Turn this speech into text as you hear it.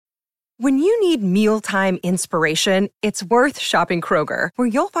When you need mealtime inspiration, it's worth shopping Kroger, where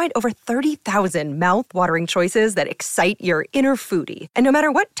you'll find over 30,000 mouth-watering choices that excite your inner foodie. And no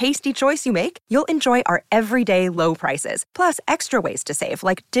matter what tasty choice you make, you'll enjoy our everyday low prices, plus extra ways to save,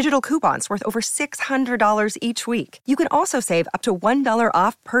 like digital coupons worth over $600 each week. You can also save up to $1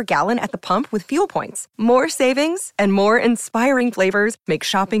 off per gallon at the pump with fuel points. More savings and more inspiring flavors make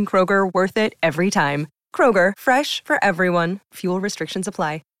shopping Kroger worth it every time. Kroger, fresh for everyone. Fuel restrictions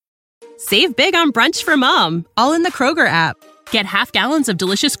apply. Save big on brunch for mom, all in the Kroger app. Get half gallons of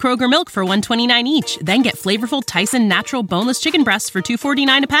delicious Kroger milk for $1.29 each. Then get flavorful Tyson natural boneless chicken breasts for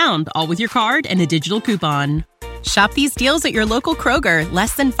 $2.49 a pound, all with your card and a digital coupon. Shop these deals at your local Kroger,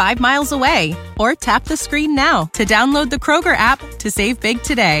 less than 5 miles away. Or tap the screen now to download the Kroger app to save big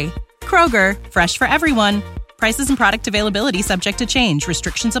today. Kroger, fresh for everyone. Prices and product availability subject to change.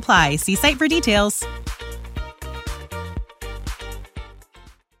 Restrictions apply. See site for details.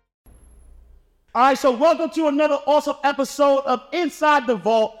 All right, so welcome to another awesome episode of Inside the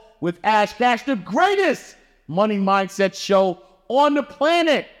Vault with Ash Cash, the greatest money mindset show on the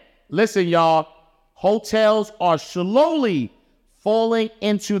planet. Listen, y'all, hotels are slowly falling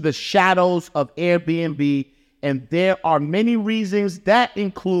into the shadows of Airbnb, and there are many reasons that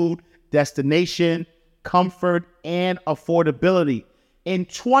include destination, comfort, and affordability. In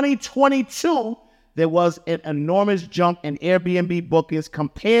 2022, there was an enormous jump in Airbnb bookings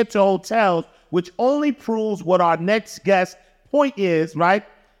compared to hotels, which only proves what our next guest point is, right?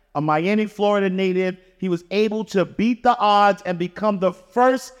 A Miami, Florida native. He was able to beat the odds and become the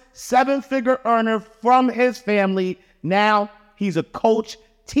first 7-figure earner from his family. Now he's a coach,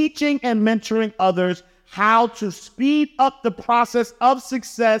 teaching and mentoring others how to speed up the process of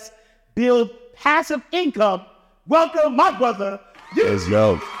success, build passive income. Welcome, my brother. Let's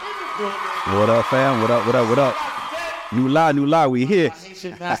go. What up, fam? What up? New lie, we here.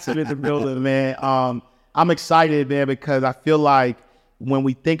 Massive in the building, man. I'm excited, man, because I feel like when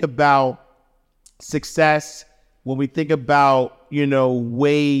we think about success, when we think about,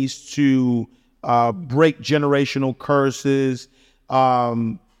 ways to break generational curses,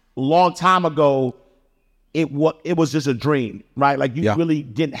 long time ago, it was just a dream, right? Like you really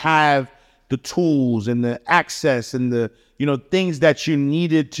didn't have the tools and the access and the things that you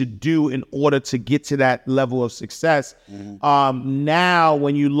needed to do in order to get to that level of success. Now,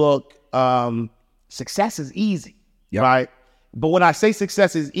 when you look, success is easy, right? But when I say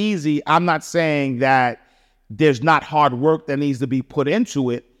success is easy, I'm not saying that there's not hard work that needs to be put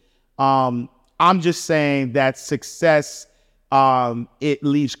into it. I'm just saying that success, it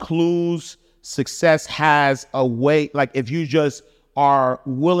leaves clues. Success has a way, like if you just are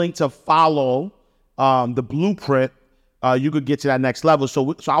willing to follow the blueprint, you could get to that next level.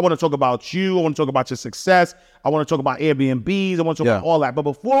 So I want to talk about you. I want to talk about your success. I want to talk about Airbnbs. I want to talk about all that. But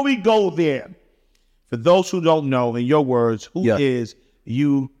before we go there, for those who don't know, in your words, who is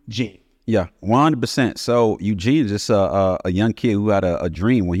Eugene? Yeah, 100%. So Eugene is just a young kid who had a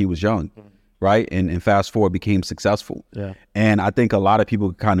dream when he was young, right? And fast forward, became successful. Yeah. And I think a lot of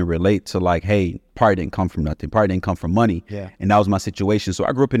people kind of relate to like, hey, probably didn't come from nothing. Probably didn't come from money. Yeah. And that was my situation. So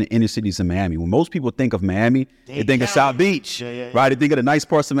I grew up in the inner cities of Miami. When most people think of Miami, they think of South Beach, right? They think of the nice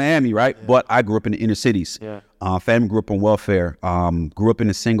parts of Miami, right? Yeah. But I grew up in the inner cities. Yeah. Family grew up on welfare. Grew up in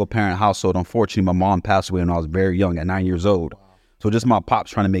a single parent household. Unfortunately, my mom passed away when I was very young, at 9 years old. Wow. So just my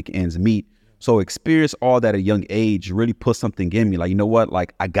pops trying to make ends meet. So experience all that at a young age really put something in me. Like, you know what?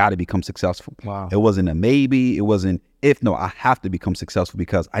 Like, I got to become successful. Wow. It wasn't a maybe. It wasn't no, I have to become successful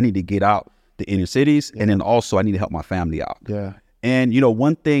because I need to get out the inner cities. And then also I need to help my family out. Yeah. And,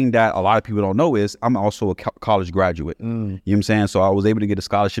 one thing that a lot of people don't know is I'm also a college graduate. You know what I'm saying? So I was able to get a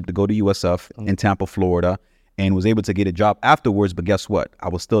scholarship to go to USF in Tampa, Florida, and was able to get a job afterwards. But guess what? I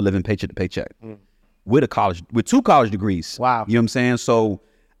was still living paycheck to paycheck with 2 college degrees. Wow. You know what I'm saying? So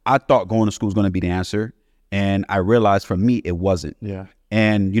I thought going to school was going to be the answer. And I realized for me, it wasn't. Yeah.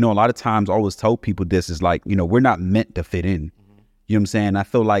 And, a lot of times I always tell people this is like, we're not meant to fit in. You know what I'm saying? I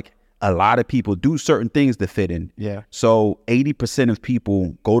feel like a lot of people do certain things to fit in. Yeah. So 80% of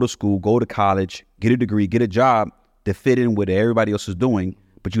people go to school, go to college, get a degree, get a job to fit in with what everybody else is doing.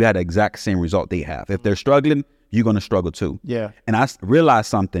 But you had the exact same result they have. If they're struggling, you're going to struggle too. Yeah. And I realized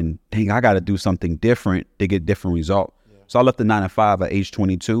something, dang, I got to do something different to get a different result. So I left the 9 to 5 at age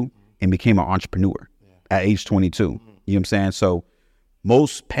 22 and became an entrepreneur at age 22. You know what I'm saying? So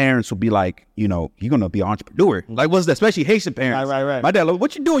most parents will be like, you're going to be an entrepreneur. Like, what's that? Especially Haitian parents. Right. My dad, like,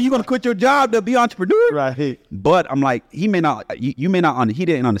 what you doing? You going to quit your job to be an entrepreneur? Right. But I'm like, he didn't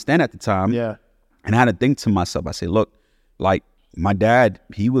understand at the time. Yeah. And I had to think to myself, I said, look, like my dad,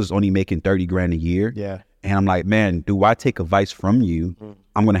 he was only making 30 grand a year. Yeah. And I'm like, man, do I take advice from you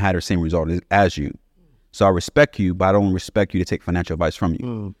I'm going to have the same result as you. So I respect you, but I don't respect you to take financial advice from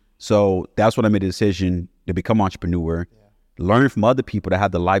you. So that's when I made the decision to become an entrepreneur, learn from other people that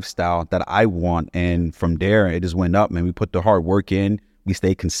have the lifestyle that I want. And from there, it just went up, man. We put the hard work in. We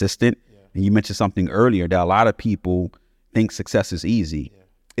stay consistent. And you mentioned something earlier that a lot of people think success is easy.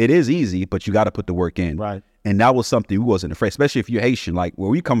 It is easy, but you got to put the work in. Right. And that was something we wasn't afraid, especially if you're Haitian, like where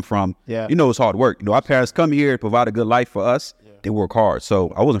we come from, you know, it's hard work. You know, our parents come here to provide a good life for us. They work hard.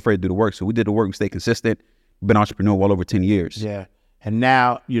 So I wasn't afraid to do the work. So we did the work. We stayed consistent. Been an entrepreneur well over 10 years. Yeah. And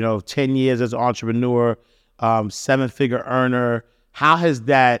now, you know, 10 years as an entrepreneur, 7-figure earner. How has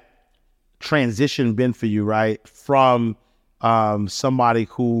that transition been for you, right? From somebody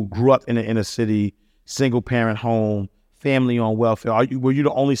who grew up in the inner city, single parent home, family on welfare. Were you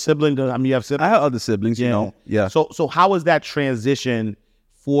the only sibling? I mean, you have siblings? I had other siblings, you know. Yeah. So how was that transition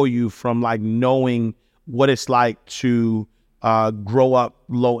for you from like knowing what it's like to grow up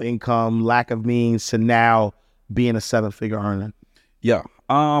low income, lack of means, to now being a 7-figure earner? Yeah.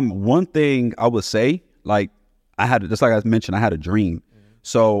 One thing I would say, like just like I mentioned, I had a dream.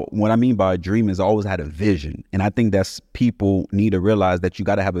 So what I mean by a dream is I always had a vision. And I think that's people need to realize that you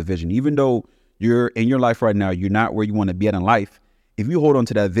got to have a vision. Even though you're in your life right now, you're not where you want to be at in life. If you hold on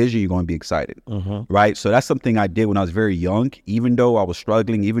to that vision, you're going to be excited, right? So that's something I did when I was very young. Even though I was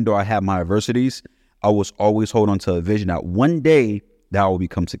struggling, even though I had my adversities, I was always holding on to a vision that one day that I will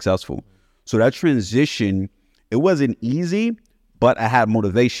become successful. So that transition, it wasn't easy, but I had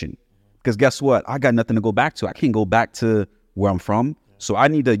motivation. Because guess what? I got nothing to go back to. I can't go back to where I'm from. So I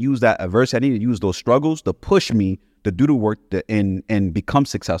need to use that adversity. I need to use those struggles to push me to do the work and become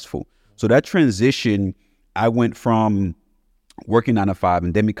successful. So that transition, I went from working 9 to 5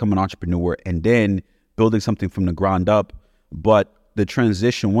 and then becoming an entrepreneur and then building something from the ground up. But the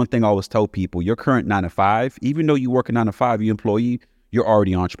transition, one thing I always tell people, your current 9 to 5, even though you work a 9 to 5, you employee, you're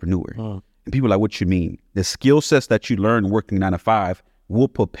already an entrepreneur. And people are like, what you mean? The skill sets that you learn working 9 to 5 will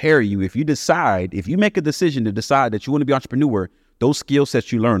prepare you. If you make a decision to decide that you want to be an entrepreneur, those skill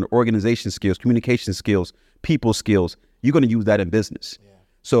sets you learn, organization skills, communication skills, people skills, you're going to use that in business.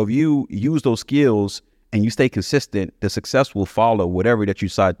 So if you use those skills and you stay consistent, the success will follow whatever that you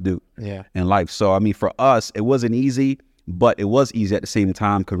decide to do in life. So, I mean, for us, it wasn't easy, but it was easy at the same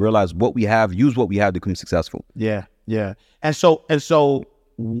time to realize what we have, use what we have to become successful. Yeah. And so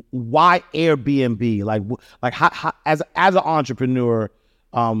why Airbnb? Like how as an entrepreneur,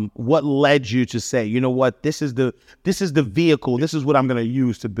 what led you to say, you know what, this is the vehicle, this is what I'm going to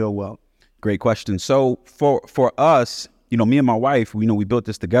use to build wealth? Great question. So for us, you know, me and my wife, we built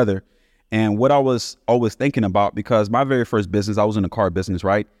this together. And what I was always thinking about, because my very first business, I was in the car business,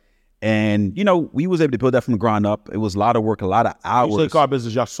 right? And, you know, we was able to build that from the ground up. It was a lot of work, a lot of hours. You said car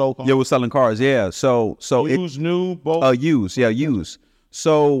business, y'all sold cars? Yeah, we're selling cars, yeah. So used, new, both? Used.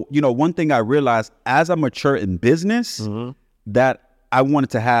 So, you know, one thing I realized as I mature in business, that I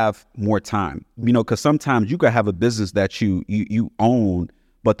wanted to have more time, you know, because sometimes you could have a business that you own,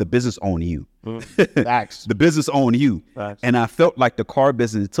 but the business own you. Facts. The business own you. Facts. And I felt like the car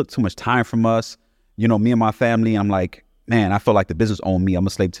business took too much time from us. You know, me and my family, I'm like, man, I feel like the business owned me. I'm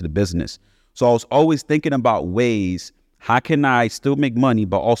a slave to the business. So I was always thinking about ways, how can I still make money,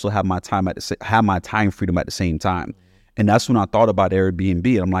 but also have my time freedom at the same time? And that's when I thought about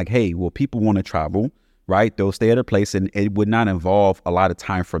Airbnb. I'm like, hey, well, people want to travel, right? They'll stay at a place and it would not involve a lot of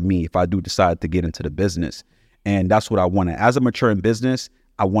time for me if I do decide to get into the business. And that's what I wanted. As a mature in business,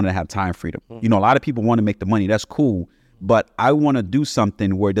 I want to have time freedom. You know, a lot of people want to make the money. That's cool. But I want to do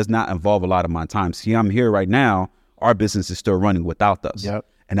something where it does not involve a lot of my time. See, I'm here right now. Our business is still running without us.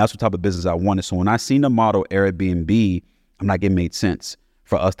 And that's what type of business I wanted. So when I seen the model Airbnb, I'm like, it made sense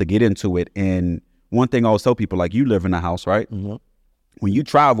for us to get into it. And one thing I always tell people, like, you live in a house, right? When you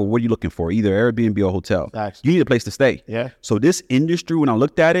travel, what are you looking for? Either Airbnb or hotel. Facts. You need a place to stay. So this industry, when I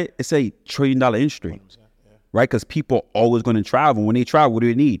looked at it, it's a $1 trillion industry. Right? Because people always going to travel. When they travel, what do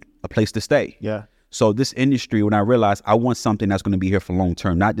they need? A place to stay. So this industry, when I realized I want something that's going to be here for long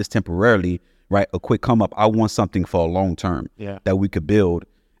term, not just temporarily, right? A quick come up. I want something for a long term that we could build.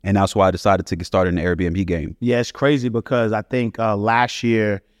 And that's why I decided to get started in the Airbnb game. Yeah, it's crazy because I think last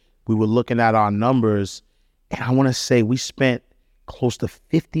year we were looking at our numbers and I want to say we spent close to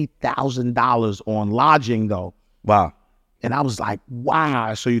 $50,000 on lodging though. Wow. And I was like,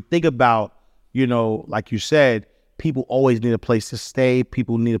 wow. So you think about, you know, like you said, people always need a place to stay.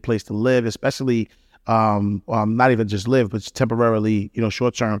 People need a place to live, especially not even just live, but temporarily, you know,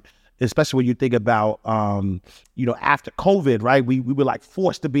 short term, especially when you think about, you know, after COVID, right? We were like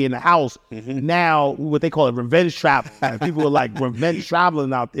forced to be in the house. Now, what they call it, revenge travel. People were like revenge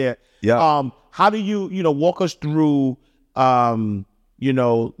traveling out there. How do you know, walk us through,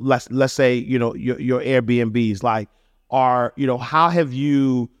 let's say, your Airbnbs, like how have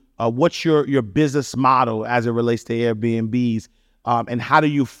you, what's your business model as it relates to Airbnbs, and how do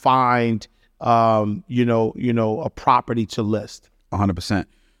you find, a property to list? 100%.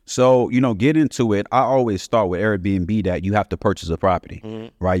 So, get into it. I always start with Airbnb that you have to purchase a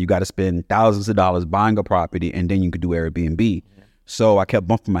property, right? You got to spend thousands of dollars buying a property, and then you could do Airbnb. So I kept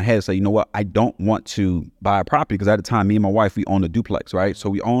bumping my head, say, you know what? I don't want to buy a property, because at the time, me and my wife, we own a duplex, right? So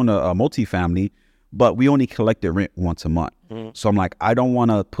we own a multifamily, but we only collected rent once a month. So I'm like, I don't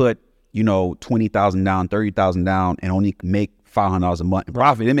want to put, $20,000 down, $30,000 down, and only make $500 a month in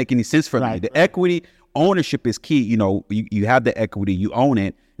profit. It didn't make any sense for me. The equity ownership is key. You have the equity, you own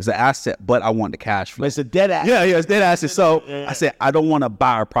it. It's an asset, but I want the cash flow. It's a dead asset. Yeah, it's dead asset. So I said, I don't want to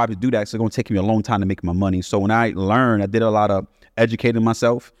buy a property to do that. So it's going to take me a long time to make my money. So when I did a lot of educating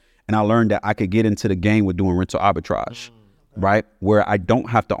myself, and I learned that I could get into the game with doing rental arbitrage, right? Where I don't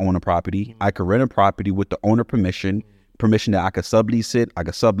have to own a property. I could rent a property with the owner permission that I could sublease it, I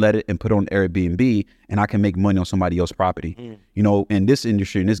could sublet it and put it on Airbnb, and I can make money on somebody else's property. In this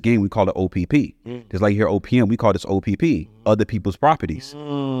industry, in this game, we call it OPP. Just like here, OPM, we call this OPP, other people's properties.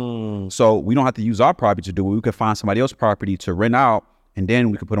 So we don't have to use our property to do it. We could find somebody else's property to rent out, and then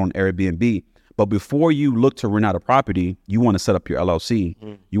we could put on Airbnb. But before you look to rent out a property, you want to set up your LLC.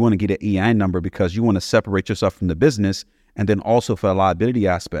 You want to get an EIN number, because you want to separate yourself from the business, and then also for the liability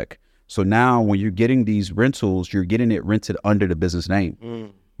aspect. So now when you're getting these rentals, you're getting it rented under the business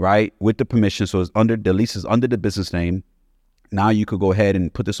name, right? With the permission. So the lease is under the business name. Now you could go ahead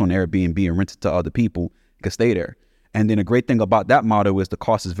and put this on Airbnb and rent it to other people. You can stay there. And then the great thing about that model is the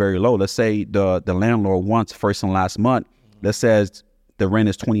cost is very low. Let's say the landlord wants first and last month. Let's say the rent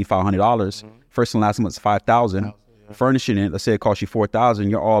is $2,500. First and last month is $5,000. Furnishing it, let's say it costs you $4,000.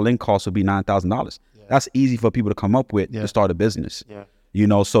 Your all-in cost will be $9,000. That's easy for people to come up with to start a business.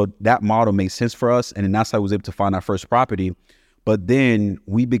 So that model made sense for us. And then that's how I was able to find our first property. But then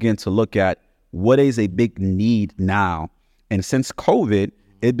we began to look at what is a big need now. And since COVID,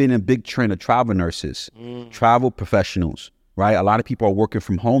 it's been a big trend of travel nurses, travel professionals, right? A lot of people are working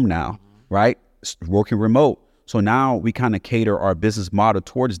from home now, right? Working remote. So now we kind of cater our business model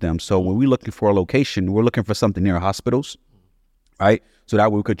towards them. So when we're looking for a location, we're looking for something near hospitals, right? So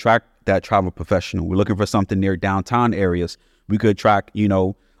that we could attract that travel professional. We're looking for something near downtown areas. We could attract,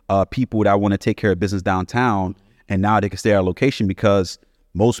 people that want to take care of business downtown, and now they can stay at a location, because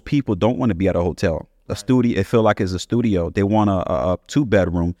most people don't want to be at a hotel. A studio, it feel like it's a studio. They want a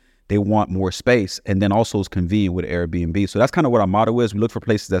 2-bedroom. They want more space, and then also it's convenient with Airbnb. So that's kind of what our motto is. We look for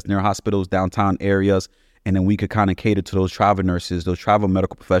places that's near hospitals, downtown areas, and then we could kind of cater to those travel nurses, those travel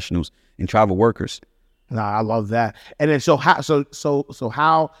medical professionals, and travel workers. No, I love that. And then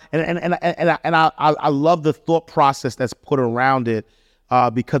I love the thought process that's put around it,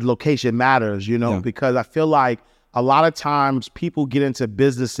 because location matters, because I feel like a lot of times people get into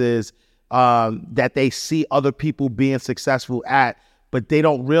businesses that they see other people being successful at, but they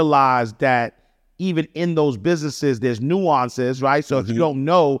don't realize that even in those businesses, there's nuances, right? So if you don't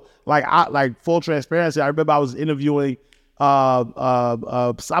know, like full transparency, I remember I was interviewing it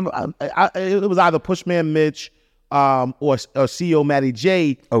was either Pushman Mitch or CEO Matty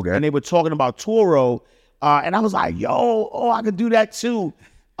J. Okay. And they were talking about Turo. And I was like, I could do that too.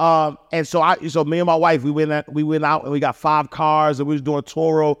 And so me and my wife, we went out and we got 5 cars and we was doing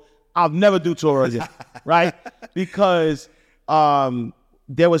Turo. I'll never do Turo again, right? Because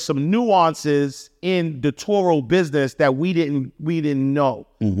there was some nuances in the Turo business that we didn't know,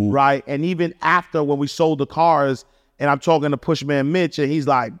 right? And even after, when we sold the cars, and I'm talking to Pushman Mitch, and he's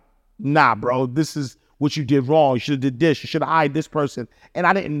like, nah, bro, this is what you did wrong. You should have did this. You should have hired this person. And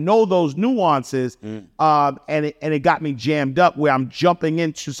I didn't know those nuances. And it got me jammed up where I'm jumping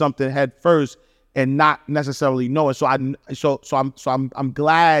into something head first and not necessarily knowing. So I'm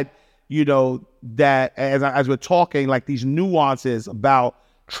glad, that as we're talking, like these nuances about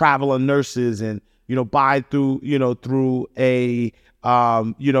travel and nurses, and, buy through a,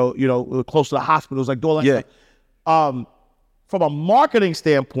 close to the hospitals, like doing like that. From a marketing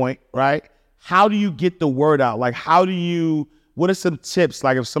standpoint, right? How do you get the word out? Like, what are some tips?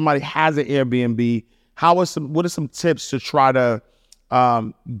 Like, if somebody has an Airbnb, what are some tips to try to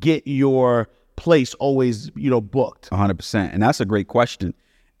get your place always, booked? 100%. And that's a great question.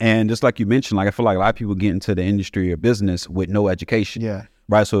 And just like you mentioned, like, I feel like a lot of people get into the industry or business with no education. Yeah.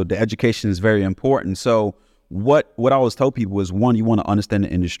 Right. So the education is very important. So what I always tell people is, one, you want to understand the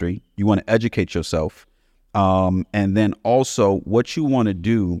industry. You want to educate yourself. And then also what you want to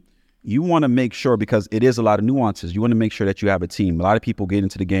do, you want to make sure, because it is a lot of nuances, you want to make sure that you have a team. A lot of people get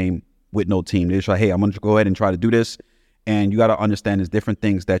into the game with no team. They're just like, hey, I'm going to go ahead and try to do this. And you got to understand there's different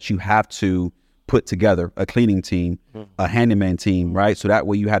things that you have to put together, a cleaning team, a handyman team, right? So that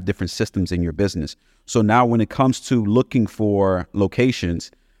way you have different systems in your business. So now when it comes to looking for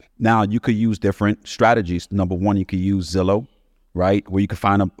locations, now you could use different strategies. Number one, you could use Zillow, right? Where you can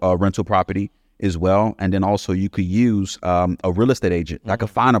find a rental property as well. And then also you could use a real estate agent that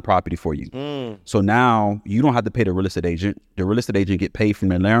could find a property for you. So now you don't have to pay the real estate agent. The real estate agent get paid from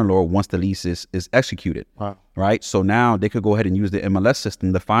the landlord once the lease is executed, right? So now they could go ahead and use the MLS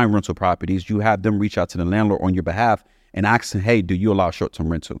system to find rental properties. You have them reach out to the landlord on your behalf and ask them, hey, do you allow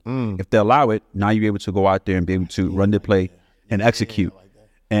short-term rental? If they allow it, now you're able to go out there and be able to run the play and execute.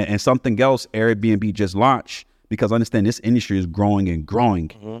 And something else Airbnb just launched, because understand this industry is growing and growing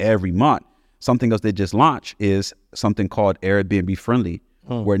every month. Something else they just launched is something called Airbnb Friendly,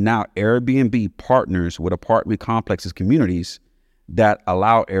 where now Airbnb partners with apartment complexes, communities that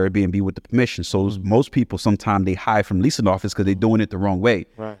allow Airbnb with the permission. So most people, sometimes they hide from leasing office because they're doing it the wrong way.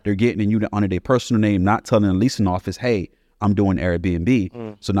 They're getting a unit under their personal name, not telling the leasing office, hey, I'm doing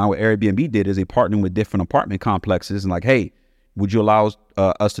Airbnb. So now what Airbnb did is they partnered with different apartment complexes and like, hey, would you allow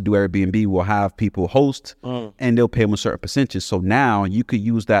us to do Airbnb? We'll have people host and they'll pay them a certain percentage. So now you could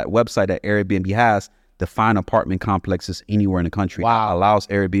use that website that Airbnb has to find apartment complexes anywhere in the country. Wow. Allows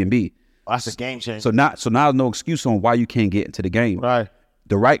Airbnb. That's a game changer. So now no excuse on why you can't get into the game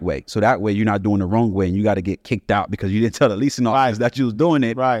the right way. So that way you're not doing the wrong way and you got to get kicked out because you didn't tell the leasing office that you was doing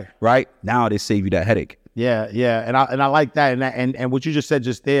it. Right. Now they save you that headache. Yeah. And I like that. And what you just said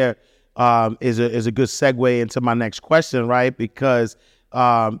just there is a good segue into my next question, right? Because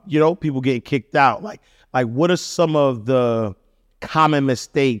people getting kicked out. Like what are some of the common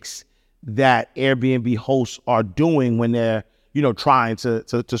mistakes that Airbnb hosts are doing when they're trying to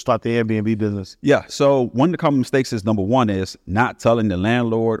start the Airbnb business? Yeah. So one of the common mistakes is, number one, is not telling the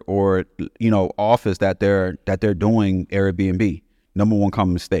landlord or office that they're doing Airbnb. Number one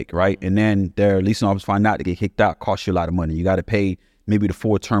common mistake, right? And then their leasing office find out, they get kicked out, cost you a lot of money. You got to pay maybe the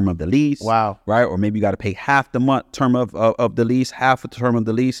full term of the lease. Wow. Right? Or maybe you got to pay half the month term of the lease, half the term of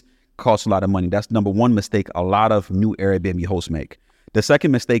the lease, costs a lot of money. That's number one mistake a lot of new Airbnb hosts make. The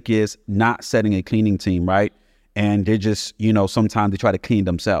second mistake is not setting a cleaning team, right? And they just, sometimes they try to clean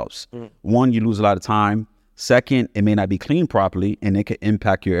themselves. One, you lose a lot of time. Second, it may not be cleaned properly and it could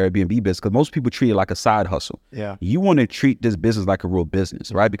impact your Airbnb business because most people treat it like a side hustle. Yeah. You want to treat this business like a real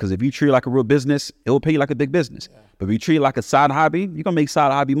business, right? Because if you treat it like a real business, it will pay you like a big business. Yeah. But if you treat it like a side hobby, you're going to make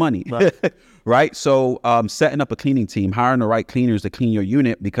side hobby money, right? So setting up a cleaning team, hiring the right cleaners to clean your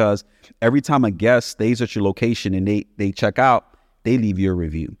unit, because every time a guest stays at your location and they check out, they leave you a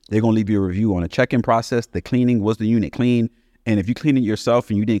review. They're going to leave you a review on the check-in process, the cleaning, was the unit clean? And if you clean it yourself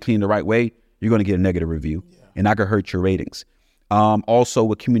and you didn't clean the right way, you're going to get a negative review, and that could hurt your ratings. Also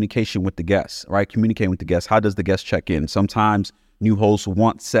with communication with the guests, right? Communicating with the guests. How does the guest check in? Sometimes new hosts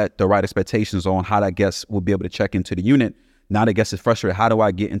won't set the right expectations on how that guest will be able to check into the unit. Now the guest is frustrated. How do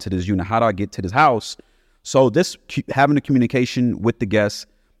I get into this unit? How do I get to this house? So this having the communication with the guests,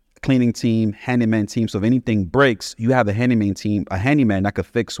 cleaning team, handyman team. So if anything breaks, you have a handyman team, a handyman that could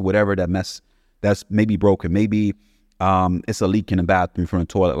fix whatever that mess that's maybe broken. Maybe it's a leak in the bathroom from the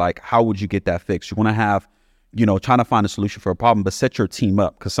toilet. Like, how would you get that fixed? You want to have, trying to find a solution for a problem, but set your team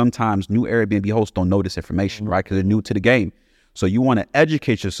up, because sometimes new Airbnb hosts don't know this information, right? Because they're new to the game. So you want to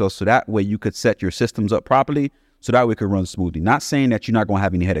educate yourself so that way you could set your systems up properly, so that way it could run smoothly. Not saying that you're not going to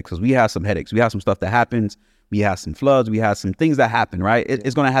have any headaches, because we have some headaches. We have some stuff that happens. We have some floods. We have some things that happen, right?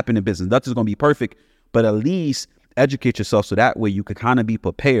 It's going to happen in business. Nothing's going to be perfect, but at least educate yourself so that way you could kind of be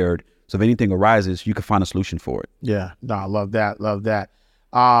prepared. So if anything arises, you can find a solution for it. Yeah, no, I love that. Love that.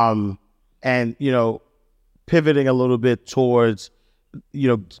 And, pivoting a little bit towards,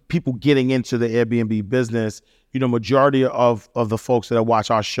 people getting into the Airbnb business, majority of the folks that watch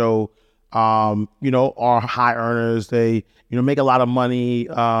our show, are high earners. They, make a lot of money,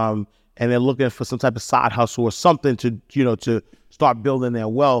 and they're looking for some type of side hustle or something to start building their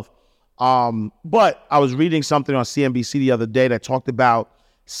wealth. But I was reading something on CNBC the other day that talked about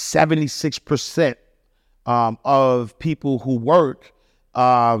 76% of people who work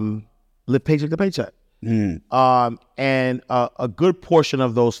live paycheck to paycheck. And a good portion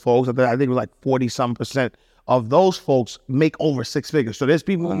of those folks, I think like 40-some% of those folks make over six figures. So there's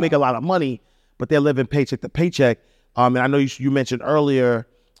people who make a lot of money, but they're living paycheck to paycheck. And I know you mentioned earlier,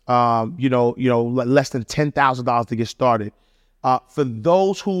 less than $10,000 to get started. For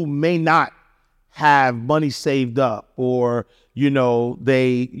those who may not have money saved up, or they're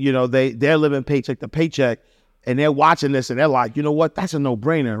living paycheck to paycheck, and they're watching this and they're like, you know what, that's a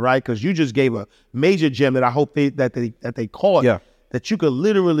no-brainer, right? Because you just gave a major gem that I hope that they caught. Yeah. That you could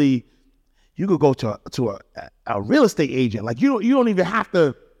literally, You could go to a real estate agent. Like you don't even have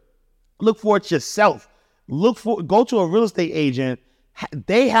to look for it yourself. Go to a real estate agent.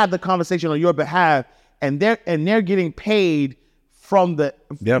 They have the conversation on your behalf, and they're getting paid from the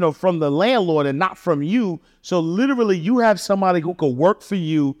from the landlord and not from you. So literally, you have somebody who could work for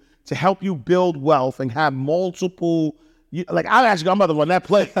you to help you build wealth and have multiple. I'm about to run that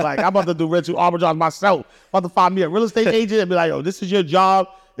play. Like I'm about to do rental arbitrage myself. I'm about to find me a real estate agent and be like, "Yo, this is your job.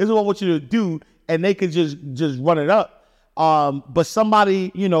 This is what I want you to do," and they could just run it up. But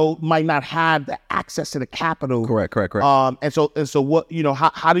somebody, might not have the access to the capital. Correct. And so what,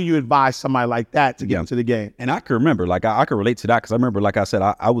 how do you advise somebody like that to get into the game? And I can remember, like, I can relate to that because I remember, like I said,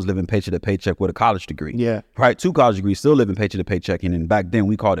 I was living paycheck to paycheck with a college degree. Yeah. Right. 2 college degrees, still living paycheck to paycheck. And then back then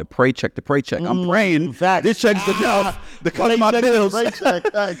we called it paycheck to paycheck. I'm praying this check's enough to cover my bills.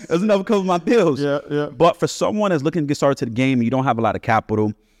 There's enough to cover my bills. Yeah. But for someone that's looking to get started to the game, you don't have a lot of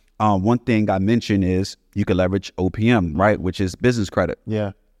capital. One thing I mentioned is you can leverage OPM, right, which is business credit.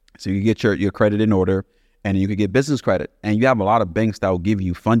 Yeah. So you get your credit in order, and you can get business credit. And you have a lot of banks that will give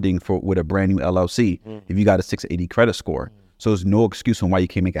you funding with a brand new LLC if you got a 680 credit score. So there's no excuse on why you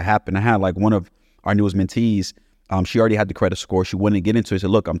can't make it happen. I had like one of our newest mentees. She already had the credit score. She wanted to get into it. She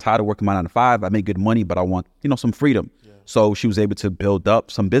said, "Look, I'm tired of working my 9 to 5. I make good money, but I want some freedom." Yeah. So she was able to build up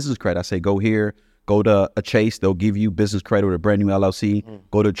some business credit. I say, go here. Go to a Chase, they'll give you business credit with a brand new LLC.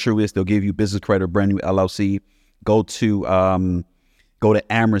 Go to Truist, they'll give you business credit with a brand new LLC. Go to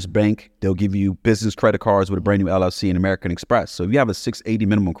Amherst Bank, they'll give you business credit cards with a brand new LLC and American Express. So if you have a 680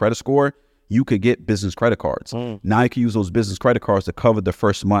 minimum credit score, you could get business credit cards. Now you can use those business credit cards to cover the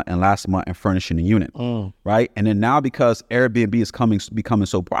first month and last month and furnishing the unit, right? And then now because Airbnb is becoming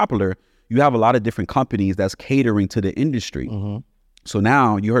so popular, you have a lot of different companies that's catering to the industry. So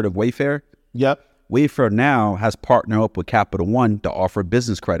now you heard of Wayfair? Yep. Wayfair now has partnered up with Capital One to offer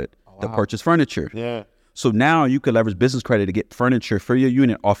business credit to purchase furniture. Yeah. So now you can leverage business credit to get furniture for your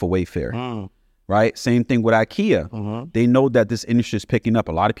unit off of Wayfair, right? Same thing with IKEA. They know that this industry is picking up.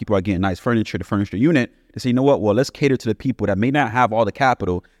 A lot of people are getting nice furniture to furnish their unit. They say, you know what? Well, let's cater to the people that may not have all the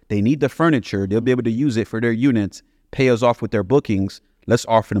capital. They need the furniture. They'll be able to use it for their units, pay us off with their bookings. Let's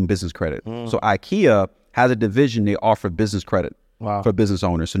offer them business credit. So IKEA has a division. They offer business credit for business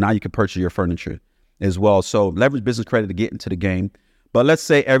owners. So now you can purchase your furniture as well. So leverage business credit to get into the game. But let's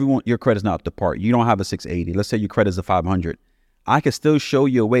say your credit's not up to par. You don't have a 680. Let's say your credit's a 500. I can still show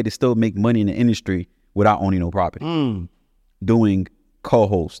you a way to still make money in the industry without owning no property. Doing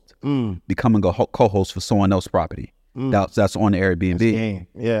co-host, becoming a co-host for someone else's property. That's on the Airbnb.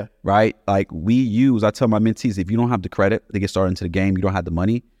 Yeah. Right? Like I tell my mentees, if you don't have the credit to get started into the game, you don't have the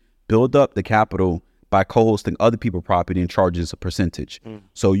money, build up the capital by co-hosting other people's property and charges a percentage.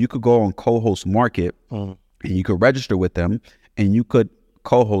 So you could go on co-host market and you could register with them and you could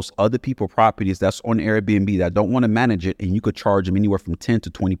co-host other people's properties that's on Airbnb that don't want to manage it, and you could charge them anywhere from 10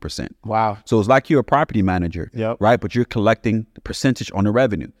 to 20%. Wow. So it's like you're a property manager, right? But you're collecting the percentage on the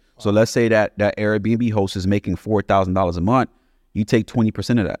revenue. So let's say that Airbnb host is making $4,000 a month. You take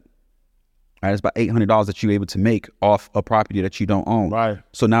 20% of that. Right, it's about $800 that you're able to make off a property that you don't own. Right.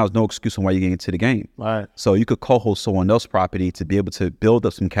 So now there's no excuse on why you're getting into the game. Right. So you could co-host someone else's property to be able to build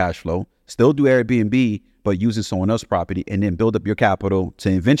up some cash flow, still do Airbnb, but using someone else's property, and then build up your capital to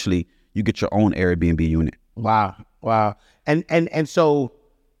eventually you get your own Airbnb unit. Wow. And so,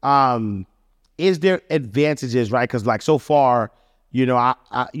 is there advantages, right? Because like so far,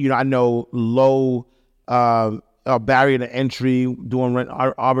 I know low barrier to entry, doing rent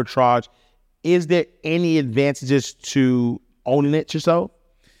arbitrage. Is there any advantages to owning it yourself?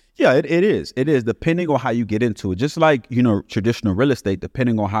 Yeah, it is. It is, depending on how you get into it. Just like, traditional real estate,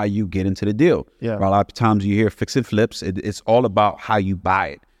 depending on how you get into the deal. Yeah. Right? A lot of times you hear fix and flips. It's all about how you buy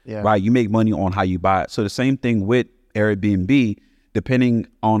it. Yeah. Right? You make money on how you buy it. So the same thing with Airbnb, depending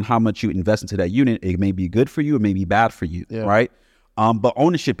on how much you invest into that unit, it may be good for you, it may be bad for you. Yeah. Right? But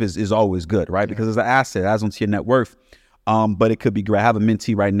ownership is always good, right? Because it's an asset, it adds onto your net worth. But it could be great. I have a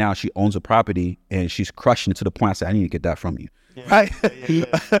mentee right now. She owns a property and she's crushing it to the point I said, I need to get that from you. Yeah. Right?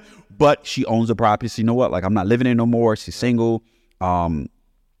 Yeah. But she owns a property. So you know what? Like, I'm not living there no more. She's single. So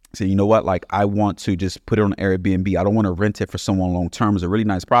you know what? Like, I want to just put it on Airbnb. I don't want to rent it for someone long term. It's a really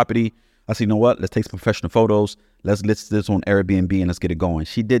nice property. I said, you know what? Let's take some professional photos. Let's list this on Airbnb and let's get it going.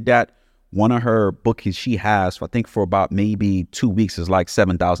 She did that. One of her bookings she has, I think for about maybe 2 weeks, is like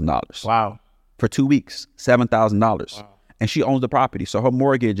 $7,000. Wow. For 2 weeks, $7,000. Wow. And she owns the property. So her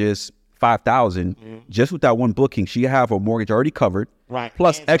mortgage is $5,000. Just with that one booking, she have her mortgage already covered. Right.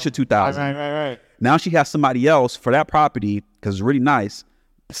 Plus and extra $2,000. Right. Now she has somebody else for that property, because it's really nice,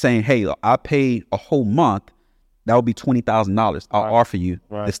 saying, hey, I paid a whole month That would be $20,000. I'll offer you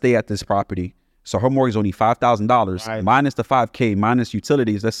to stay at this property. So her mortgage is only $5,000 minus the $5K minus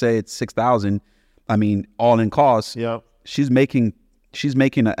utilities. Let's say it's $6,000. I mean, all in costs. Yep. She's making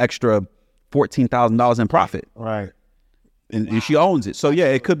an extra $14,000 in profit. Right. And she owns it. So yeah,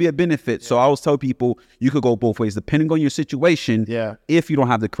 it could be a benefit. So I always tell people you could go both ways depending on your situation. Yeah. If you don't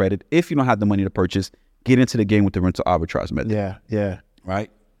have the credit, if you don't have the money to purchase, get into the game with the rental arbitrage method. Yeah. Yeah.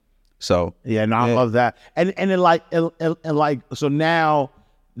 Right. So yeah, no, I love that. And so now,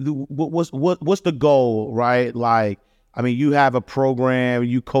 what's the goal, right? Like, I mean, you have a program,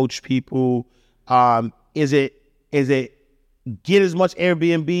 you coach people. Is it get as much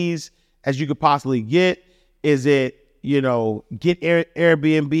Airbnbs as you could possibly get? Is it, get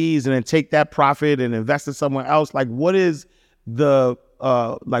Airbnbs and then take that profit and invest in someone else? Like, what is what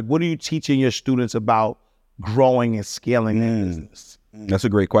are you teaching your students about growing and scaling their business? That's a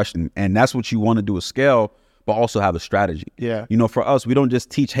great question. And that's what you want to do is scale, but also have a strategy. Yeah. For us, we don't just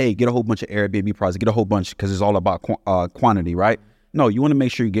teach, hey, get a whole bunch of Airbnb projects, get a whole bunch because it's all about quantity, right? No, you want to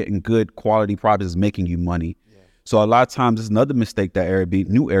make sure you're getting good quality projects making you money. Yeah. So a lot of times, it's another mistake that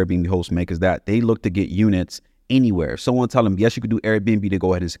new Airbnb hosts make is that they look to get units anywhere. Someone tell them, yes, you could do Airbnb, to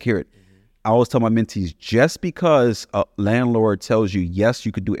go ahead and secure it. I always tell my mentees, just because a landlord tells you, yes,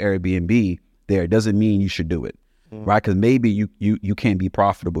 you could do Airbnb there, doesn't mean you should do it. Right? Because maybe you can't be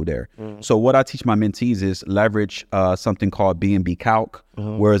profitable there. So what I teach my mentees is leverage something called B&B Calc,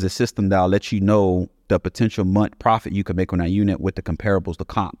 where it's a system that'll let you know the potential month profit you can make on that unit with the comparables, the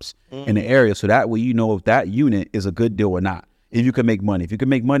comps in the area. So that way you know if that unit is a good deal or not. If you can make money. If you can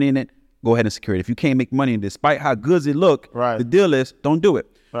make money in it, go ahead and secure it. If you can't make money, and despite how good it look, the deal is don't do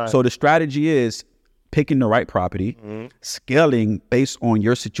it. Right. So the strategy is picking the right property, scaling based on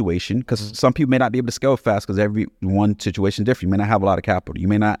your situation, because some people may not be able to scale fast because every one situation is different. You may not have a lot of capital. You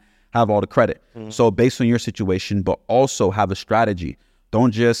may not have all the credit. So based on your situation, but also have a strategy.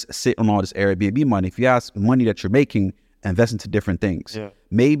 Don't just sit on all this Airbnb money. If you have money that you're making, invest into different things. Yeah.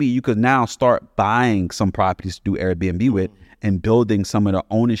 Maybe you could now start buying some properties to do Airbnb with and building some of the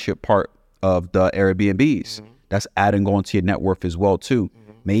ownership part of the Airbnbs. That's adding on to your net worth as well too.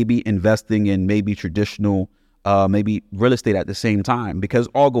 Maybe investing in maybe traditional, maybe real estate at the same time, because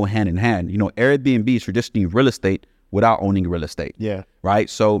all go hand in hand. Airbnb is traditionally real estate without owning real estate. Yeah. Right.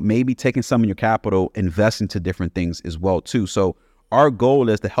 So maybe taking some of your capital, invest into different things as well too. So our goal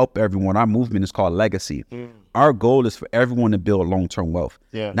is to help everyone. Our movement is called Legacy. Our goal is for everyone to build long-term wealth.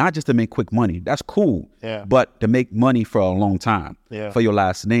 Yeah. Not just to make quick money. That's cool. Yeah. But to make money for a long time. Yeah. For your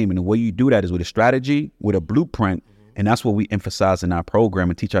last name. And the way you do that is with a strategy, with a blueprint. And that's what we emphasize in our program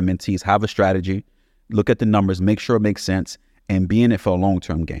and teach our mentees. Have a strategy, look at the numbers, make sure it makes sense, and be in it for a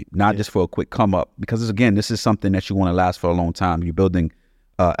long-term game, not just for a quick come up. Because again, this is something that you want to last for a long time. You're building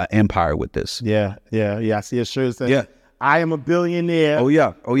an empire with this. Yeah. I see a shirt that says, I am a billionaire. Oh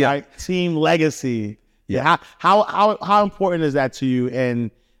yeah. Right? Team Legacy. Yeah. How important is that to you? And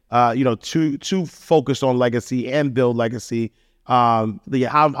to focus on legacy and build legacy. How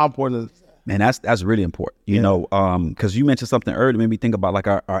important is that? Man, that's really important, because you mentioned something earlier, made me think about like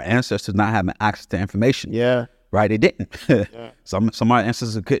our ancestors not having access to information. Yeah. Right? They didn't. Some of our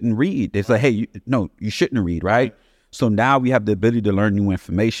ancestors couldn't read. They say, hey, you shouldn't read, right? So now we have the ability to learn new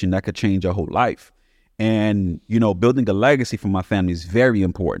information that could change your whole life. And, building a legacy for my family is very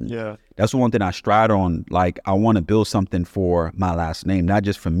important. Yeah. That's one thing I strive on. Like, I want to build something for my last name, not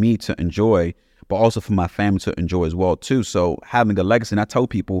just for me to enjoy, but also for my family to enjoy as well, too. So having a legacy, and I tell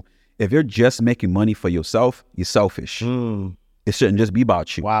people, if you're just making money for yourself, you're selfish. It shouldn't just be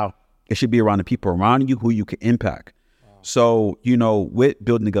about you. Wow. It should be around the people around you who you can impact. Wow. So, with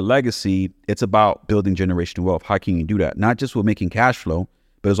building a legacy, it's about building generational wealth. How can you do that? Not just with making cash flow,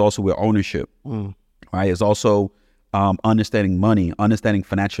 but it's also with ownership. Right? It's also understanding money, understanding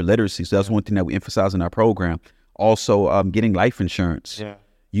financial literacy. So that's one thing that we emphasize in our program. Also, getting life insurance. Yeah.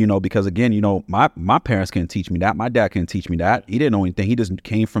 Because again, my parents couldn't teach me that. My dad couldn't teach me that. He didn't know anything. He just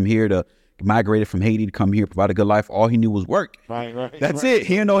came from here migrated from Haiti to come here, provide a good life. All he knew was work. Right. That's it.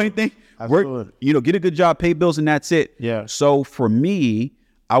 He didn't know anything. Absolutely. Work, get a good job, pay bills, and that's it. Yeah. So for me,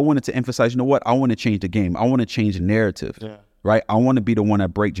 I wanted to emphasize, what? I want to change the game. I want to change the narrative. Yeah. Right. I want to be the one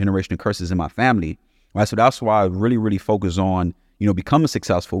that break generational curses in my family. Right. So that's why I really, really focus on, becoming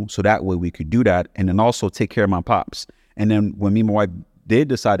successful. So that way we could do that. And then also take care of my pops. And then when me and my wife did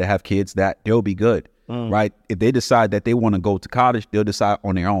decide to have kids, that they'll be good. Right. If they decide that they want to go to college, they'll decide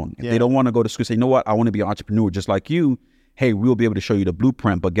on their own. If they don't want to go to school, say, I want to be an entrepreneur just like you. Hey, we'll be able to show you the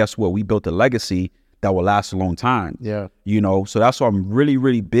blueprint. But guess what? We built a legacy that will last a long time. Yeah. So that's why I'm really,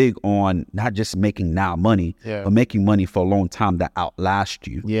 really big on not just making now money, but making money for a long time that outlasts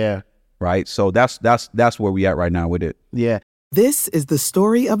you. Yeah. right? So that's where we at right now with it. Yeah. This is the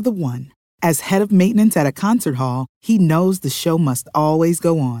story of the one. As head of maintenance at a concert hall, he knows the show must always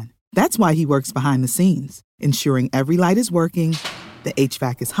go on. That's why he works behind the scenes, ensuring every light is working, the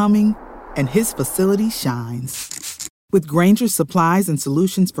HVAC is humming, and his facility shines. With Grainger's supplies and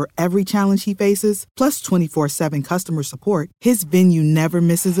solutions for every challenge he faces, plus 24/7 customer support, his venue never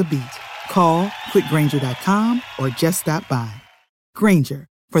misses a beat. Call quickgrainger.com or just stop by. Grainger,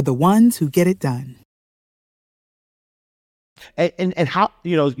 for the ones who get it done. And how,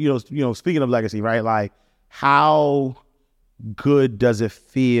 speaking of legacy, right? Like, how good does it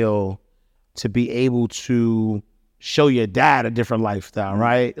feel to be able to show your dad a different lifestyle,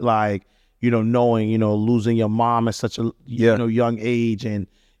 right? Like, knowing, losing your mom at such a young age, and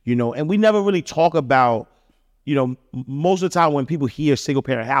and we never really talk about, most of the time when people hear single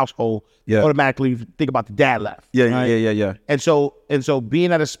parent household, automatically think about the dad left. Yeah. And so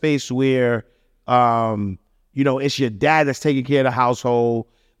being at a space where it's your dad that's taking care of the household,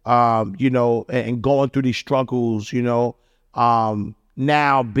 and going through these struggles,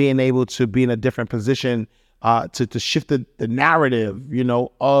 now being able to be in a different position, to shift the narrative,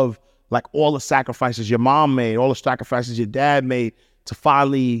 of like all the sacrifices your mom made, all the sacrifices your dad made to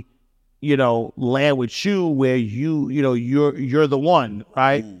finally, land with you where you're the one,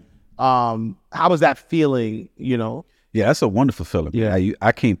 right? How was that feeling, Yeah, that's a wonderful feeling. Yeah.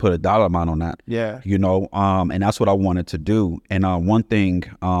 I can't put a dollar amount on that. Yeah. And that's what I wanted to do. And one thing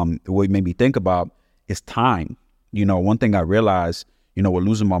what made me think about is time. One thing I realized, with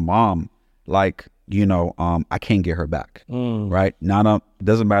losing my mom, like, I can't get her back, right?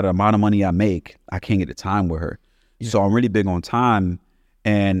 Doesn't matter the amount of money I make, I can't get the time with her. Yeah. So I'm really big on time,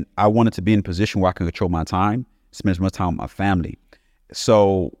 and I wanted to be in a position where I can control my time, spend as much time with my family.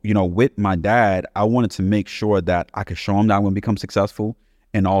 So, with my dad, I wanted to make sure that I could show him that I'm going to become successful,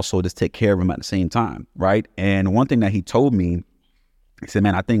 and also just take care of him at the same time, right? And one thing that he told me, he said,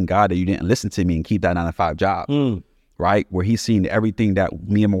 man, I thank God that you didn't listen to me and keep that 9-to-5 job, right? Where he's seen everything that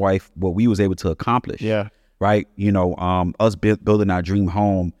me and my wife, what we was able to accomplish, right? Us building our dream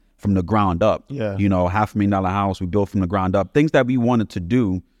home from the ground up, $500,000 house we built from the ground up, things that we wanted to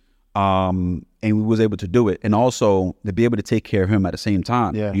do, and we was able to do it, and also to be able to take care of him at the same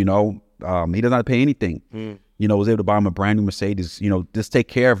time. He doesn't have to pay anything. Was able to buy him a brand new Mercedes. Just take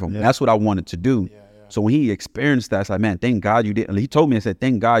care of him. That's what I wanted to do. So when he experienced that, it's like, man, thank God you didn't. He told me, I said,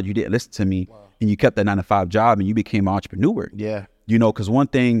 thank God you didn't listen to me, and you kept that 9-to-5 job, and you became an entrepreneur. Because one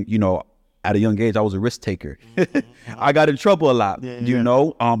thing, at a young age, I was a risk taker. I got in trouble a lot,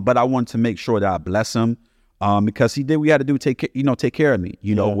 but I wanted to make sure that I bless him. Because he did what he had to do, take care of me.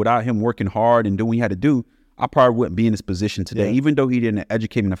 Without him working hard and doing what he had to do, I probably wouldn't be in this position today. Even though he didn't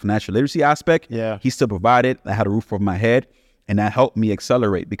educate me in the financial literacy aspect, he still provided. I had a roof over my head, and that helped me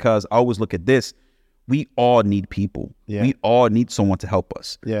accelerate, because I always look at this. We all need people. We all need someone to help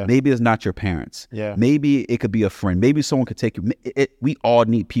us. Maybe it's not your parents. Maybe it could be a friend. Maybe someone could take you. We all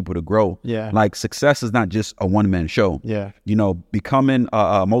need people to grow. Like, success is not just a one-man show. Becoming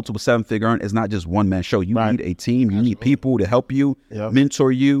a multiple 7-figure earner is not just one-man show. You need a team. You need people to help you,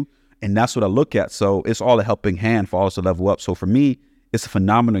 mentor you. And that's what I look at. So it's all a helping hand for us to level up. So for me, it's a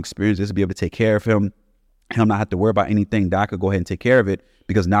phenomenal experience just to be able to take care of him not have to worry about anything, that I could go ahead and take care of it,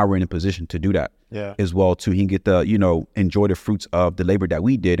 because now we're in a position to do that as well too. He can get the, enjoy the fruits of the labor that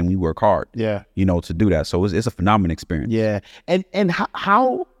we did, and we work hard, to do that. So it's a phenomenal experience. And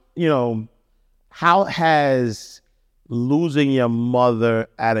how has losing your mother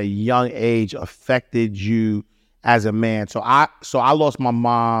at a young age affected you as a man? So I lost my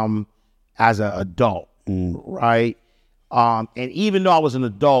mom as an adult, right? And even though I was an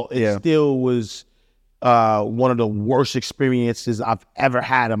adult, it still was one of the worst experiences I've ever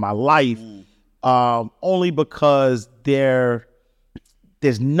had in my life, only because there's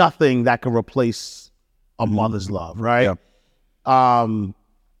nothing that can replace a mother's love, right?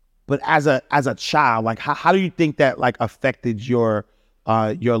 But as a child, like, how do you think that like affected your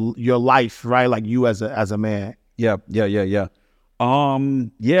life, right? Like, you as a man. I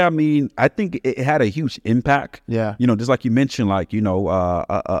mean, I think it had a huge impact. Just like you mentioned, like,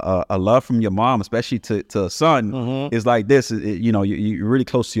 a love from your mom, especially to a son, is like this. You're really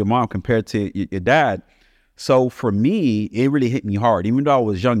close to your mom compared to your dad. So for me, it really hit me hard, even though I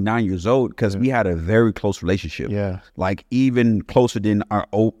was young, 9 years old, because we had a very close relationship. Like, even closer than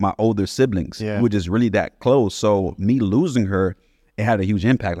my older siblings. We were just really that close. So me losing her, it had a huge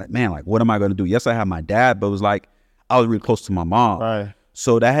impact. Like, man, like, what am I going to do? Yes, I have my dad, but it was like, I was really close to my mom. Right.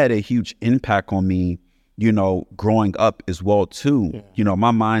 So that had a huge impact on me, growing up as well too.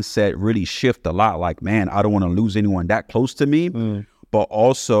 My mindset really shifted a lot. Like, man, I don't want to lose anyone that close to me. But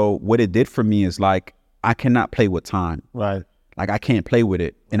also what it did for me is like, I cannot play with time. Right. Like I can't play with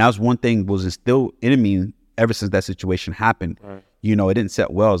it. And that was one thing was instilled in me ever since that situation happened. Right. You know, it didn't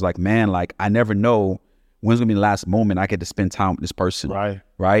set well. It's like, man, like I never know when's gonna be the last moment I get to spend time with this person. Right.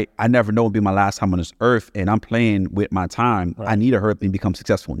 Right. I never know it'll be my last time on this earth, and I'm playing with my time. Right. I need to hurry up and become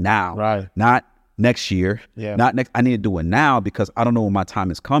successful now. Right. Not next year. Yeah. Not next. I need to do it now because I don't know when my time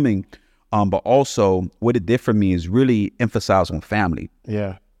is coming. But also what it did for me is really emphasize on family.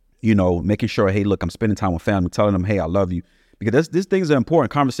 Yeah. You know, making sure, hey, look, I'm spending time with family, telling them, hey, I love you. Because these things are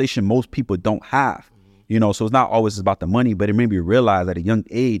important conversation most people don't have. You know, so it's not always about the money, but it made me realize at a young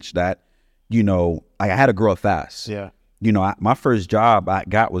age that, you know, like I had to grow up fast. Yeah. You know, my first job I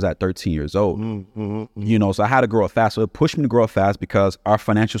got was at 13 years old. You know, so I had to grow up fast. So it pushed me to grow up fast because our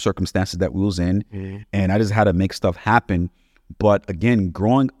financial circumstances that we was in, and I just had to make stuff happen. But again,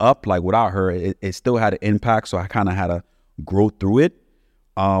 growing up like without her, it still had an impact. So I kind of had to grow through it.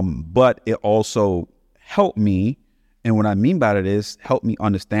 But it also helped me. And what I mean by it is help me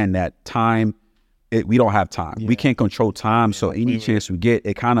understand that time, we don't have time. Yeah. We can't control time. So any chance we get,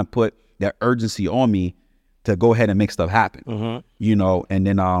 it kind of put that urgency on me to go ahead and make stuff happen, you know, and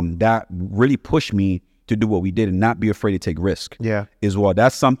then that really pushed me to do what we did and not be afraid to take risk. Yeah. As well.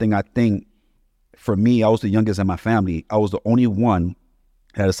 That's something I think for me, I was the youngest in my family. I was the only one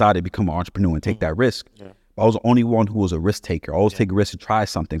that decided to become an entrepreneur and take that risk. Yeah. I was the only one who was a risk taker. I always take a risk to try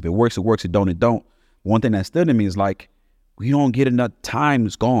something. If it works, it works. If it don't, it don't. One thing that stood in me is like, we don't get enough. Time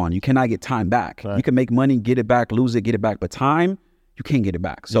is gone. You cannot get time back. Right. You can make money, get it back, lose it, get it back. But time, you can't get it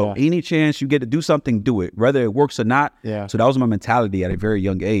back. So any chance you get to do something, do it, whether it works or not. Yeah. So that was my mentality at a very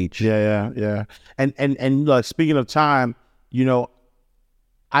young age. Yeah. And speaking of time, you know,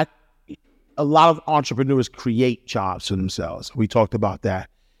 a lot of entrepreneurs create jobs for themselves. We talked about that.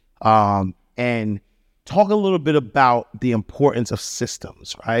 And talk a little bit about the importance of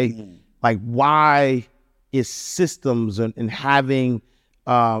systems, right? Like why is systems and having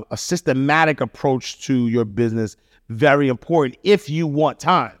a systematic approach to your business very important if you want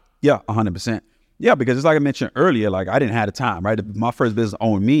time? Yeah, 100%. Yeah, because it's like I mentioned earlier, like I didn't have the time, right? My first business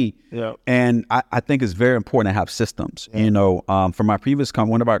owned me. Yeah. And I think it's very important to have systems. Yeah. You know, for my previous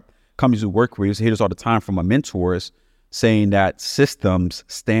company, one of our companies we work with, we hear this all the time from my mentors saying that systems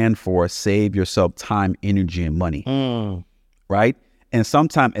stand for save yourself time, energy, and money, right? And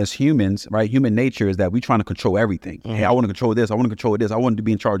sometimes as humans, right, human nature is that we trying to control everything. Hey, I want to control this. I want to control this. I want to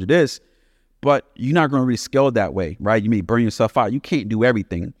be in charge of this. But you're not going to really scale that way, right? You may burn yourself out. You can't do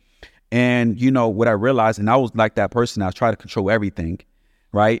everything. And, you know, what I realized, and I was like that person, I was trying to control everything,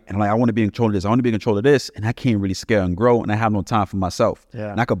 right? And like, I want to be in control of this. I want to be in control of this. And I can't really scale and grow. And I have no time for myself.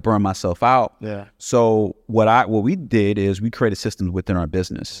 Yeah. And I could burn myself out. Yeah. So what we did is we created systems within our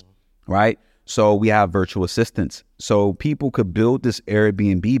business, right? So we have virtual assistants. So people could build this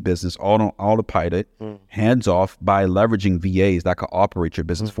Airbnb business autopilot, hands off, by leveraging VAs that could operate your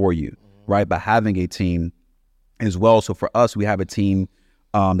business for you, right? By having a team as well. So for us, we have a team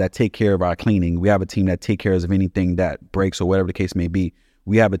that take care of our cleaning. We have a team that take care of anything that breaks or whatever the case may be.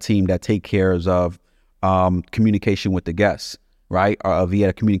 We have a team that take care of communication with the guests, right? A VA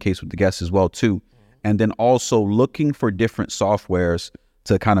that communicates with the guests as well too. And then also looking for different softwares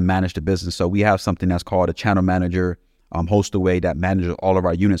to kind of manage the business. So we have something that's called a channel manager, Hostaway, that manages all of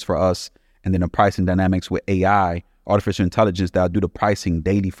our units for us. And then the pricing dynamics with AI, artificial intelligence, that'll do the pricing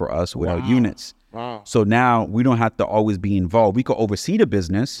daily for us with our units. Wow. So now we don't have to always be involved. We could oversee the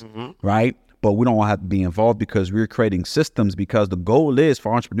business, right? But we don't have to be involved because we're creating systems, because the goal is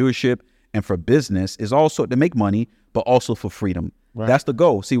for entrepreneurship and for business is also to make money, but also for freedom. Right. That's the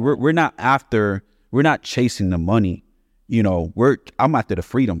goal. See, we're not chasing the money. You know, I'm after the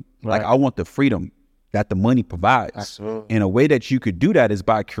freedom. Right. Like I want the freedom that the money provides. Absolutely. And a way that you could do that is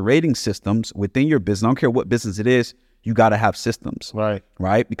by creating systems within your business. I don't care what business it is, you got to have systems. Right.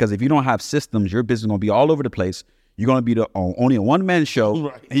 Right. Because if you don't have systems, your business is going to be all over the place. You're going to be only a one-man show,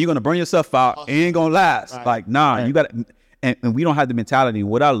 right, and you're going to burn yourself out. It ain't going to last. Right. Like, nah, right, you got to, and we don't have the mentality.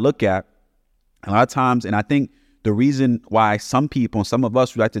 What I look at a lot of times, and I think the reason why some people, some of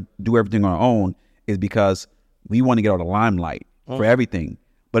us, we like to do everything on our own is because we want to get all the limelight for everything.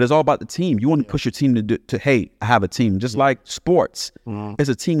 But it's all about the team. You want to push your team to hey, I have a team. Just like sports. It's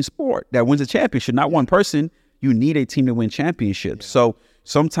a team sport that wins a championship, not one person. You need a team to win championships. So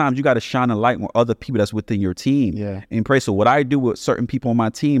sometimes you got to shine a light on other people that's within your team. Yeah. And pray. So what I do with certain people on my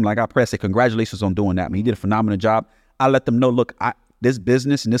team, like I pray, I say, congratulations on doing that. I mean, you did a phenomenal job. I let them know, look, this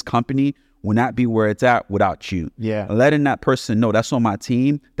business and this company will not be where it's at without you. Yeah. Letting that person know that's on my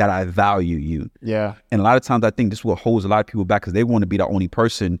team, that I value you. Yeah. And a lot of times I think this is what holds a lot of people back, because they want to be the only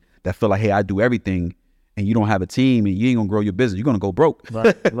person that feel like, hey, I do everything. and you don't have a team and you ain't gonna grow your business, you're gonna go broke.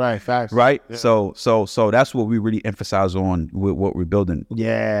 Right, facts. Right. Yeah. So that's what we really emphasize on with what we're building.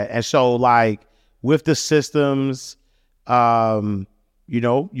 Yeah. And so like with the systems, you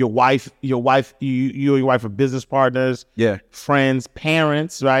know, your wife, you and your wife are business partners, friends,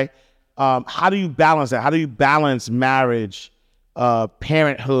 parents, right? How do you balance that? How do you balance marriage,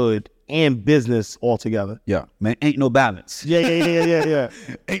 parenthood, and business all together? Yeah, man, ain't no balance. Yeah.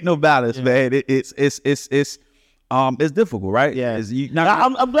 Ain't no balance, man. It's difficult, right? Yeah.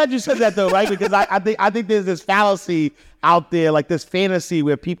 I'm glad you said that though, right? Because I think there's this fallacy out there, like this fantasy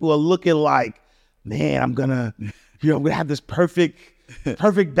where people are looking like, man, I'm gonna have this perfect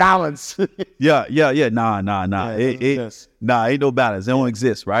balance. Yeah. Nah. Ain't no balance. It don't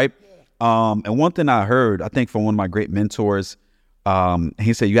exist, right? And one thing I heard, I think from one of my great mentors,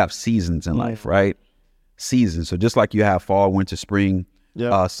 he said you have seasons in life, right? Seasons. So just like you have fall, winter, spring,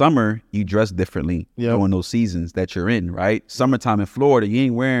 summer, you dress differently during those seasons that you're in, right? Summertime in Florida, you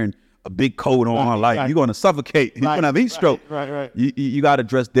ain't wearing a big coat on, like you're going to suffocate. You're going to have heat stroke. Right. You got to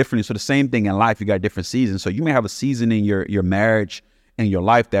dress differently. So the same thing in life, you got different seasons. So you may have a season in your marriage and your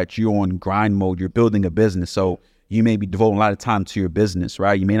life that you're on grind mode. You're building a business. So you may be devoting a lot of time to your business,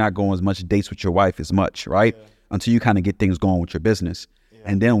 right? You may not go on as much dates with your wife as much, right? Until you kind of get things going with your business.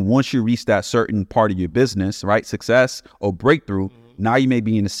 And then once you reach that certain part of your business, right? Success or breakthrough, now you may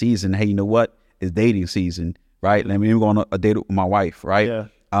be in a season, hey, you know what? It's dating season, right? Let me go on a date with my wife, right?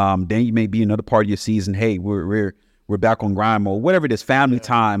 Then you may be another part of your season, hey, we're back on grind mode, whatever it is, family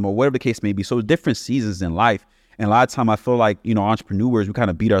time or whatever the case may be. So different seasons in life. And a lot of time I feel like, entrepreneurs, we kind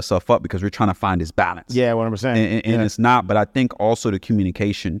of beat ourselves up because we're trying to find this balance. Yeah, 100%. And it's not, but I think also the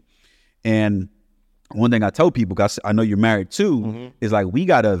communication. And one thing I tell people, guys, I know you're married too, is like we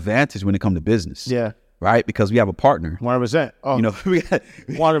got an advantage when it comes to business. Yeah. Right? Because we have a partner. 100%. Oh, we got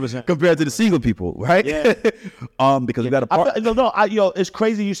 100% compared to the single people, right? Yeah. Because we got a partner. It's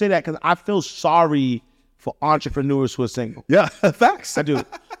crazy you say that because I feel sorry for entrepreneurs who are single. Yeah, facts. I do.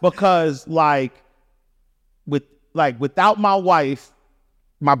 Because without my wife,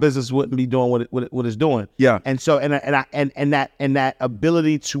 my business wouldn't be doing what it's doing. Yeah. And so and that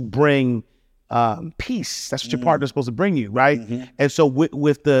ability to bring peace. That's what your partner's supposed to bring you, right? And so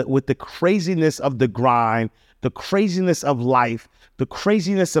with the craziness of the grind, the craziness of life, the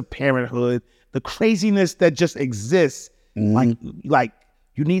craziness of parenthood, the craziness that just exists, like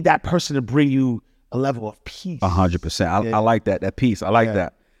you need that person to bring you a level of peace. 100%. I like that peace. I like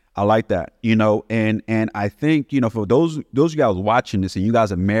that. I like that, and I think, for those of you guys watching this and you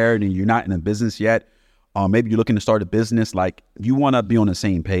guys are married and you're not in a business yet, maybe you're looking to start a business, like you want to be on the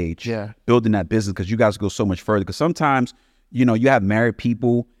same page, building that business because you guys go so much further. Because sometimes, you have married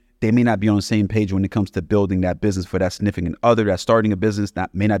people, they may not be on the same page when it comes to building that business for that significant other that's starting a business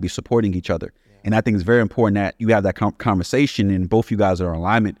that may not be supporting each other. And I think it's very important that you have that conversation and both you guys are in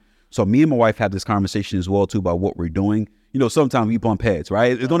alignment. So me and my wife have this conversation as well too about what we're doing. Sometimes we bump heads,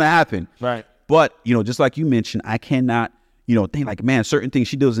 right? It's going to happen. Right. But, just like you mentioned, I cannot, think like, man, certain things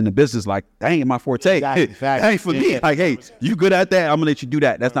she does in the business, like, that ain't my forte. Exactly. That ain't for me. Like, hey, you good at that? I'm going to let you do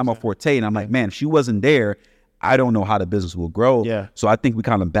that. That's not my forte. And I'm like, man, if she wasn't there, I don't know how the business will grow. Yeah. So I think we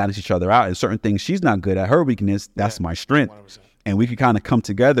kind of balance each other out. And certain things she's not good at, her weakness, that's my strength. 100%. And we could kind of come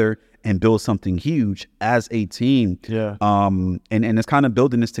together and build something huge as a team. Yeah. And it's kind of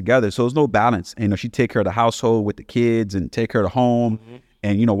building this together. So there's no balance. And she take care of the household with the kids and take care of the home.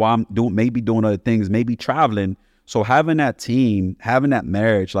 And while I'm doing other things, maybe traveling. So having that team, having that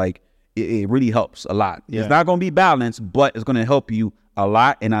marriage, like it really helps a lot. Yeah. It's not going to be balanced, but it's going to help you a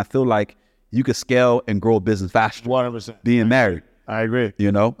lot. And I feel like you could scale and grow a business faster. 100%. Being married. I agree.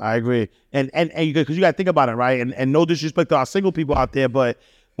 I agree. And because you got to think about it, right? And no disrespect to our single people out there, but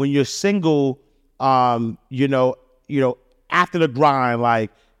when you're single, after the grind,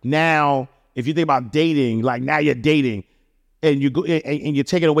 like now, if you think about dating, like now you're dating and you go and you're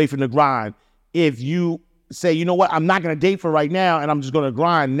taking away from the grind. If you say, you know what, I'm not going to date for right now and I'm just going to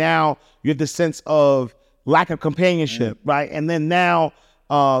grind, now you have the sense of lack of companionship, right? And then now,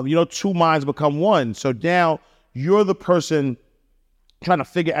 two minds become one. So now you're the person trying to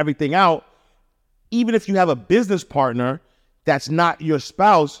figure everything out. Even if you have a business partner that's not your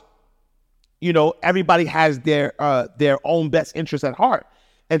spouse, everybody has their own best interest at heart.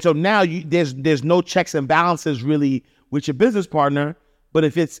 And so now there's no checks and balances really with your business partner. But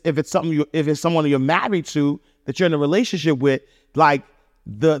if it's someone you're married to, that you're in a relationship with, like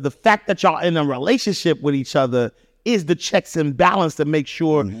the fact that y'all in a relationship with each other is the checks and balance to make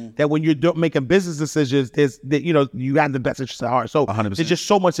sure that when you're making business decisions, you have the best interest at heart. So 100%. There's just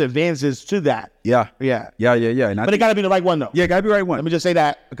so much advantages to that. Yeah. And but it got to be the right one though. Yeah, it got to be the right one. Let me just say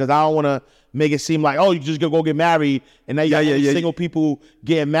that because I don't want to make it seem like, oh, you just go get married, and now you got single people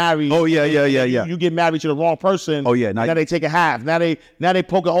getting married. Oh yeah. You get married to the wrong person. Oh yeah. Now they take a half. Now they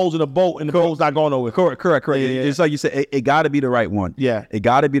poking holes in the boat, and the boat's not going nowhere. Correct. Yeah. It's like you said, it got to be the right one. Yeah. It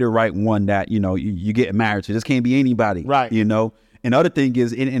got to be the right one that you get married to. This can't be anybody. Right. And the other thing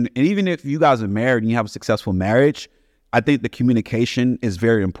is, and even if you guys are married and you have a successful marriage, I think the communication is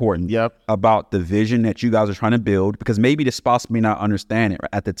very important about the vision that you guys are trying to build, because maybe the spouse may not understand it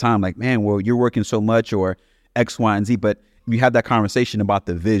at the time. Like, man, well, you're working so much or X, Y, and Z. But you have that conversation about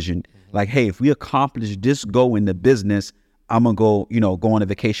the vision. Like, hey, if we accomplish this goal in the business, I'm going to go on a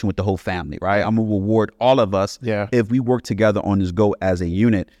vacation with the whole family, right? I'm going to reward all of us if we work together on this goal as a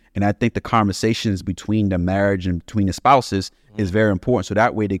unit. And I think the conversations between the marriage and between the spouses is very important. So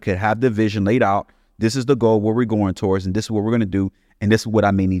that way they could have the vision laid out. This is the goal, where we're going towards, and this is what we're going to do, and this is what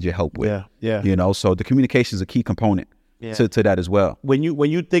I may need your help with. Yeah. So the communication is a key component to that as well. When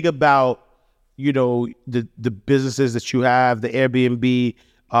you think about, the businesses that you have, the Airbnb,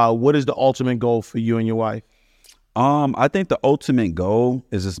 what is the ultimate goal for you and your wife? I think the ultimate goal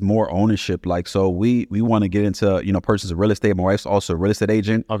is just more ownership. Like, so we want to get into, purchase of real estate. My wife's also a real estate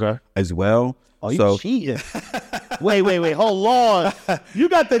agent as well. Oh, you cheating. Wait, hold on. You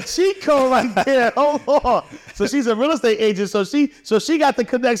got the cheat code right there. Hold on. So she's a real estate agent. So she got the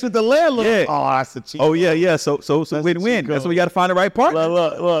connects with the landlord. Yeah. Oh, that's the cheat. Oh, yeah. So win-win. That's what we got to find the right partner.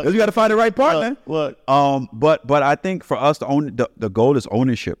 Look. You got to find the right partner. Look. But I think for us to own, the goal is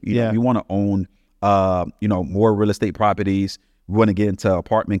ownership. We want to own more real estate properties. We want to get into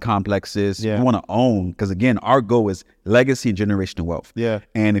apartment complexes. We want to own, because again, our goal is legacy and generational wealth.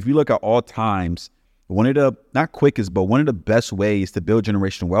 And if you look at all times, one of the, not quickest, but one of the best ways to build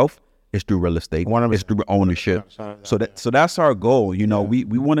generational wealth is through real estate. It's through ownership. So that's our goal. We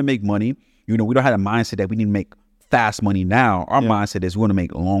want to make money. We don't have a mindset that we need to make fast money now. Our mindset is we want to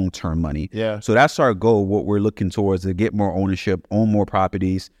make long-term money. So that's our goal. What we're looking towards, to get more ownership, own more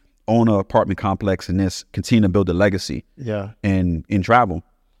properties, own an apartment complex, and this continue to build a legacy. And in travel.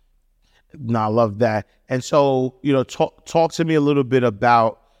 No, I love that. And so, talk to me a little bit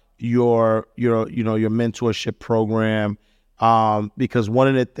about your mentorship program, because one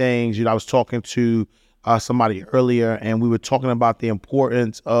of the things, I was talking to somebody earlier, and we were talking about the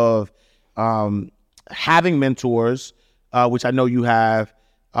importance of having mentors, which I know you have,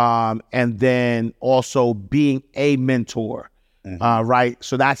 and then also being a mentor. Right.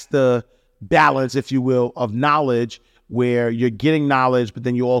 So that's the balance, if you will, of knowledge, where you're getting knowledge, but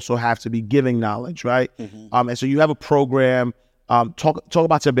then you also have to be giving knowledge. Right. And so you have a program. Talk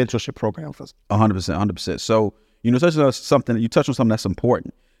about your mentorship program first. 100%. So, you touch on something that's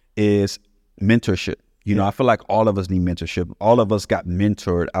important, is mentorship. I feel like all of us need mentorship. All of us got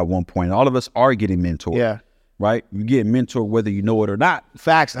mentored at one point. All of us are getting mentored. Right? You get mentored whether you know it or not.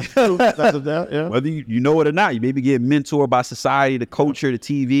 Facts. Whether you know it or not, you may be getting mentored by society, the culture, the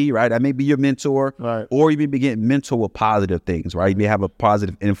TV, right? That may be your mentor. Right. Or you may be getting mentored with positive things, right? You may have a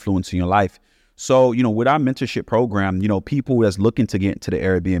positive influence in your life. So, with our mentorship program, people that's looking to get into the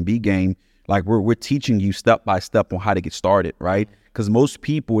Airbnb game, like we're teaching you step by step on how to get started, right? Because most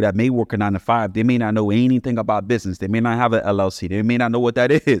people that may work a 9 to 5, they may not know anything about business. They may not have an LLC. They may not know what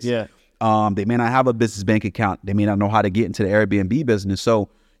that is. They may not have a business bank account. They may not know how to get into the Airbnb business. So,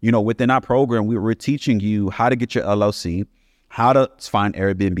 within our program, we're teaching you how to get your LLC, how to find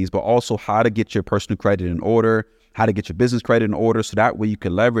Airbnbs, but also how to get your personal credit in order, how to get your business credit in order. So that way you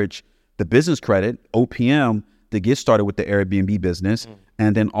can leverage the business credit, OPM, to get started with the Airbnb business,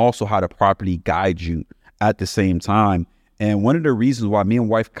 and then also how to properly guide you at the same time. And one of the reasons why me and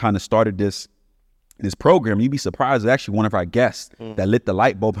wife kind of started this program, you'd be surprised, is actually one of our guests that lit the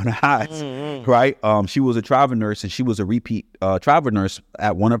light bulb in her eyes, right? She was a travel nurse, and she was a repeat travel nurse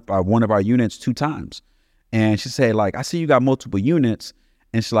at one of our units 2 times. And she said, like, I see you got multiple units.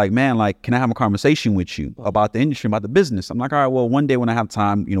 And she's like, man, like, can I have a conversation with you about the industry, about the business? I'm like, all right, well, one day when I have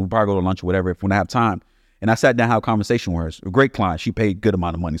time, we'll probably go to lunch or whatever, when I have time. And I sat down and had a conversation with her. A great client. She paid a good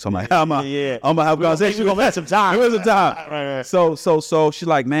amount of money. So I'm like, I'm going to have a conversation. We're going to have some time. Right. So she's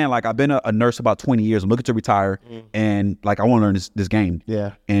like, man, like, I've been a nurse about 20 years. I'm looking to retire. And like, I want to learn this game.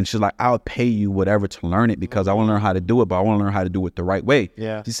 And she's like, I'll pay you whatever to learn it, because I want to learn how to do it, but I want to learn how to do it the right way.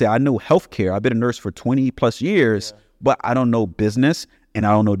 She said, I know healthcare. I've been a nurse for 20 plus years, but I don't know business, and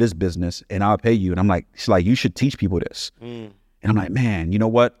I don't know this business, and I'll pay you. And I'm like, she's like, you should teach people this. And I'm like, man, you know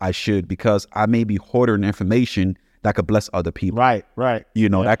what? I should, because I may be hoarding information that could bless other people. Right.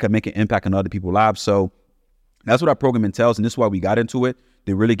 That could make an impact on other people's lives. So that's what our program entails. And this is why we got into it.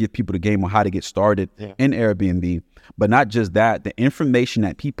 They really give people the game on how to get started in Airbnb. But not just that, the information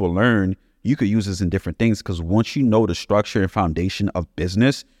that people learn, you could use this in different things, because once you know the structure and foundation of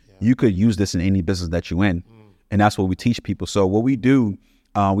business, you could use this in any business that you're in. And that's what we teach people. So what we do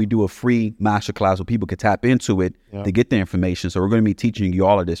a free masterclass where people can tap into it to get the information. So we're going to be teaching you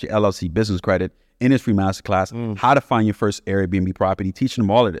all of this, your LLC business credit in this free masterclass, how to find your first Airbnb property, teaching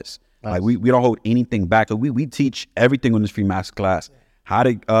them all of this. Nice. Like we don't hold anything back. We teach everything on this free masterclass, how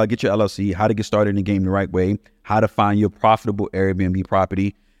to get your LLC, how to get started in the game the right way, how to find your profitable Airbnb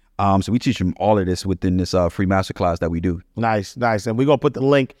property. So we teach them all of this within this free masterclass that we do. Nice. And we're going to put the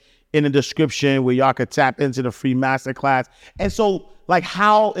link in the description where y'all could tap into the free masterclass. And so, like,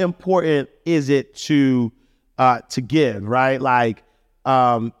 how important is it to give, right? Like,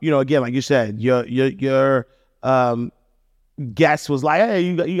 again, like you said, your guest was like, hey,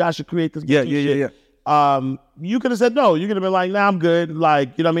 you guys should create this. Yeah. You could have said no. You could have been like, nah, I'm good.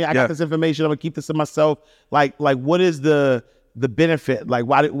 Like, you know what I mean? I got this information. I'm gonna keep this to myself. Like, what is the benefit? Like,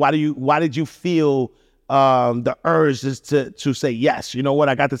 why did you feel the urge is to say, yes, you know what?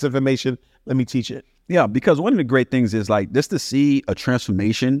 I got this information. Let me teach it. Yeah, because one of the great things is like just to see a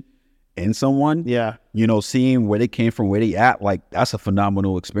transformation in someone. Yeah. Seeing where they came from, where they at, like that's a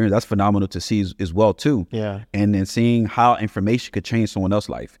phenomenal experience. That's phenomenal to see as well too. Yeah. And then seeing how information could change someone else's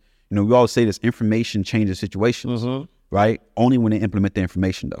life. We always say this: information changes situations, right? Only when they implement the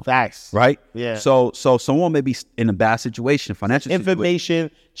information, though. Facts. Right? Yeah. So someone may be in a bad situation, financial information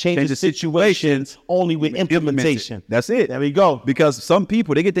changes situations only with implementation. That's it. There we go. Because some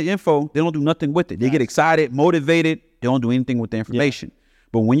people, they get the info, they don't do nothing with it. They get excited, motivated, they don't do anything with the information. Yeah.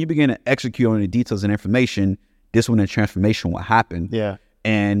 But when you begin to execute on the details and information, this when the transformation will happen. Yeah.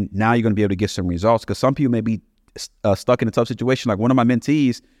 And now you're going to be able to get some results. Because some people may be stuck in a tough situation. Like one of my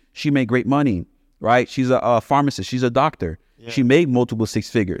mentees, she made great money, right? She's a pharmacist. She's a doctor. Yeah. She made multiple six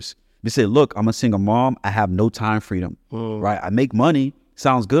figures. They say, look, I'm a single mom. I have no time freedom, right? I make money.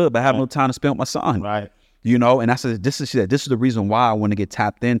 Sounds good, but I have no time to spend with my son. Right. And I said, this is the reason why I want to get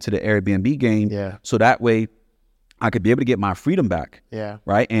tapped into the Airbnb game. Yeah. So that way I could be able to get my freedom back. Yeah.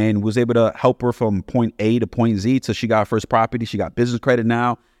 Right. And was able to help her from point A to point Z till she got her first property. She got business credit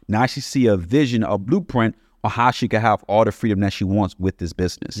now. Now she see a vision, a blueprint on how she can have all the freedom that she wants with this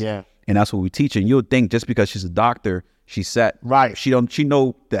business. Yeah. And that's what we teach. And you'll think just because she's a doctor, she's set. Right. She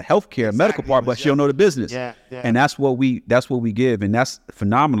know the healthcare, medical part, but she don't know the business. Yeah. And that's what we give. And that's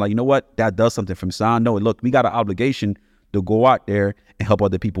phenomenal. Like, you know what? That does something for me. So I know, look, we got an obligation to go out there and help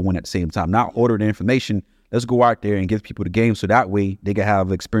other people win at the same time. Not order the information. Let's go out there and give people the game so that way they can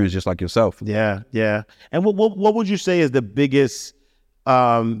have experience just like yourself. Yeah. And what would you say is the biggest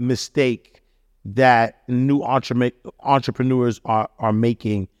mistake that new entrepreneurs are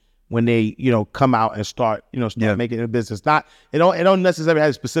making when they, come out and start making a business? Not, it don't necessarily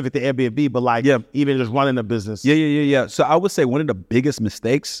have specific to Airbnb, but like even just running a business. Yeah. So I would say one of the biggest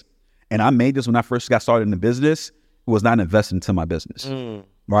mistakes, and I made this when I first got started in the business, was not investing into my business,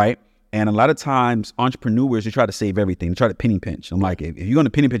 right? And a lot of times entrepreneurs, they try to save everything. They try to penny pinch. I'm like, if you're going to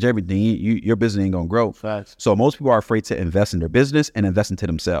penny pinch everything, your business ain't going to grow. Facts. So most people are afraid to invest in their business and invest into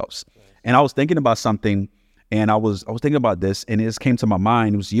themselves. And I was thinking about something, and I was thinking about this, and it just came to my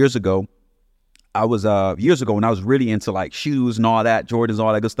mind. It was years ago. I was years ago when I was really into like shoes and all that, Jordans,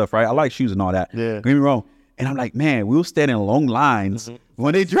 all that good stuff, right? I like shoes and all that. Yeah. Don't get me wrong. And I'm like, man, we were standing in long lines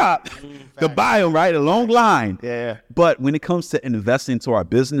when they dropped to buy them, right? A long line. Yeah. But when it comes to investing into our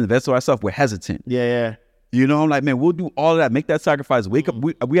business, invest in ourselves, we're hesitant. Yeah. I'm like, man, we'll do all of that, make that sacrifice, wake up.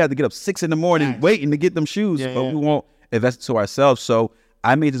 We had to get up 6 a.m. waiting to get them shoes, but we won't invest into ourselves. So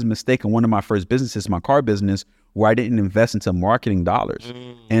I made this mistake in one of my first businesses, my car business, where I didn't invest into marketing dollars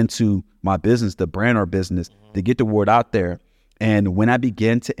into my business, the brand or business, to get the word out there. And when I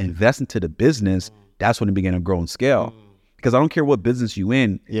began to invest into the business, that's when it began to grow and scale. Because I don't care what business you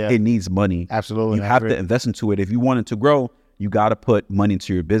in, it needs money. Absolutely. You have to invest into it. If you want it to grow, you got to put money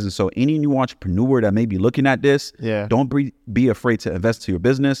into your business. So any new entrepreneur that may be looking at this, don't be afraid to invest into your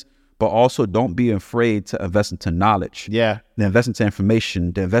business, but also don't be afraid to invest into knowledge. Yeah. To invest into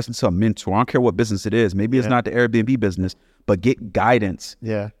information, to invest into a mentor. I don't care what business it is. Maybe it's not the Airbnb business, but get guidance.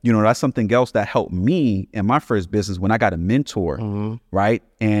 Yeah. That's something else that helped me in my first business when I got a mentor, right?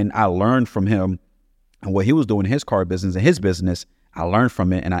 And I learned from him and what he was doing in his car business and his business. I learned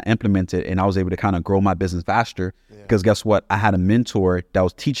from it and I implemented, and I was able to kind of grow my business faster because guess what? I had a mentor that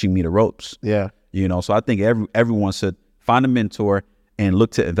was teaching me the ropes. Yeah. So I think everyone should find a mentor and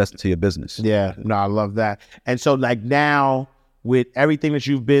look to invest into your business. Yeah, no, I love that. And so like now with everything that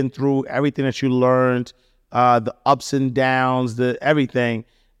you've been through, everything that you learned, the ups and downs, the everything,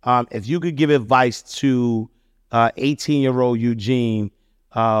 if you could give advice to 18-year-old Eugene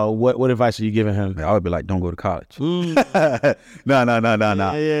What advice are you giving him? I would be like, don't go to college. Mm. No.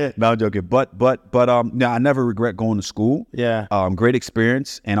 Yeah. No, I'm joking. But no, I never regret going to school. Yeah. Great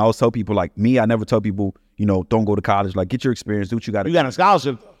experience. And I always tell people like me, I never tell people, don't go to college. Like, get your experience, do what you got to do. You got a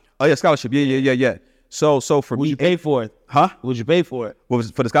scholarship. Oh yeah, scholarship. Yeah. So for me, Would you pay for it? Huh? Would you pay for it? What was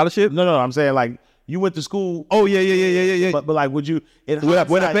it, for the scholarship? No. I'm saying like you went to school. Oh yeah. But like, would you? Would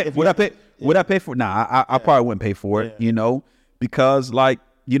I pay for it? Nah, I probably wouldn't pay for it. Because like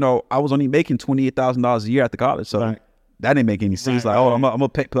I was only making $28,000 a year after college, so that didn't make any sense. I'm gonna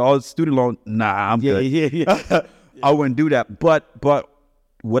pay for all the student loan. Nah, I'm good. Yeah. I wouldn't do that. But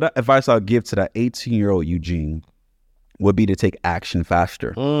what advice I'll give to that 18-year-old Eugene would be to take action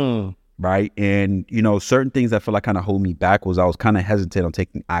faster. Right. And, certain things that feel like kind of hold me back was I was kind of hesitant on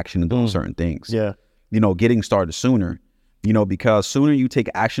taking action and doing certain things. Yeah. Getting started sooner, because sooner you take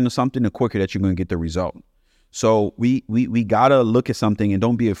action to something, the quicker that you're going to get the result. So we got to look at something and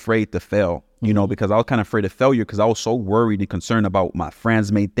don't be afraid to fail, because I was kind of afraid of failure because I was so worried and concerned about what my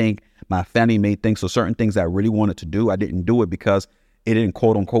friends may think, my family may think. So certain things I really wanted to do, I didn't do it because it didn't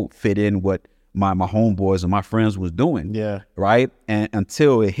quote unquote fit in what my homeboys and my friends was doing. Yeah. Right. And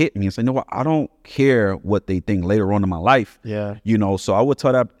until it hit me and say, what? I don't care what they think later on in my life. Yeah. So I would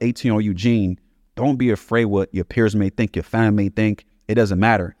tell that 18-year-old Eugene, don't be afraid what your peers may think, your family may think. It doesn't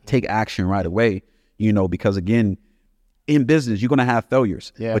matter. Take action right away, because again, in business, you're going to have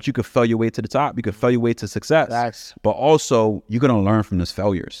failures, but you could fail your way to the top. You could fail your way to success, but also you're going to learn from those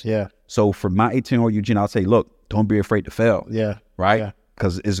failures. Yeah. So for my 18-year-old Eugene, I'll say, look, don't be afraid to fail. Yeah. Right. Yeah.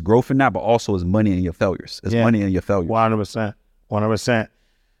 Because it's growth in that, but also it's money in your failures. It's money in your failures. 100%.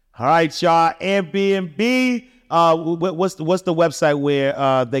 All right, y'all. Airbnb. What's the website where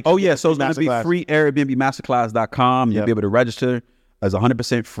they? So it's going to be free. AirBNBmasterclass.com. You'll be able to register. It's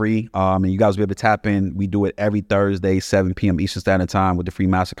 100% free. And you guys will be able to tap in. We do it every Thursday, 7 p.m. Eastern Standard Time with the free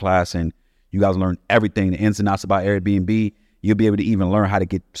masterclass, and you guys learn everything, the ins and outs about Airbnb. You'll be able to even learn how to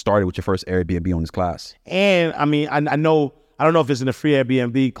get started with your first Airbnb on this class. And I mean, I know. I don't know if it's in the free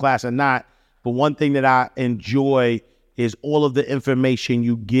Airbnb class or not, but one thing that I enjoy is all of the information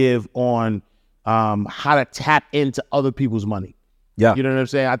you give on how to tap into other people's money. Yeah. You know what I'm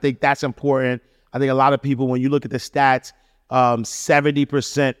saying? I think that's important. I think a lot of people, when you look at the stats,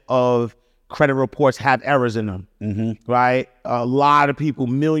 70% of credit reports have errors in them, right? A lot of people,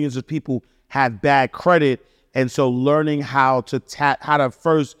 millions of people have bad credit. And so learning how to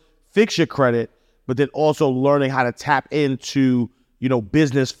first fix your credit, but then also learning how to tap into,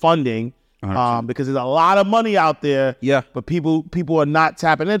 business funding, because there's a lot of money out there. Yeah. But people are not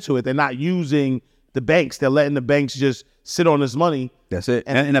tapping into it. They're not using the banks. They're letting the banks just sit on this money. That's it.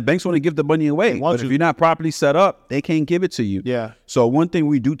 And the banks want to give the money away. But if you're not properly set up, they can't give it to you. Yeah. So one thing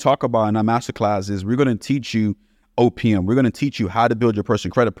we do talk about in our masterclass is we're going to teach you OPM. We're going to teach you how to build your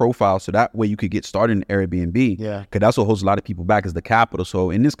personal credit profile so that way you could get started in Airbnb. Yeah. Because that's what holds a lot of people back is the capital. So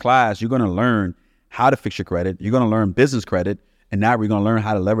in this class, you're going to learn how to fix your credit. You're going to learn business credit. And now we're going to learn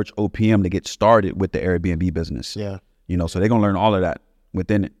how to leverage OPM to get started with the Airbnb business. Yeah. So they're going to learn all of that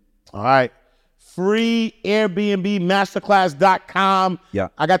within it. All right. Free AirBNBmasterclass.com. Yeah.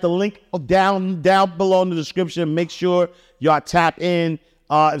 I got the link down below in the description. Make sure y'all tap in.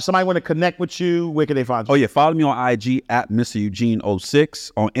 If somebody want to connect with you, where can they find you? Oh, yeah. Follow me on IG at Mr.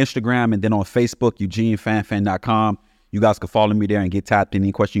 Eugene06, on Instagram, and then on Facebook, EugeneFanFan.com. You guys can follow me there and get tapped in.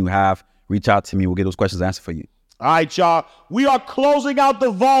 Any question you have, reach out to me. We'll get those questions answered for you. All right, y'all. We are closing out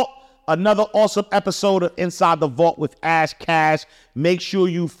the vault. Another awesome episode of Inside the Vault with Ash Cash. Make sure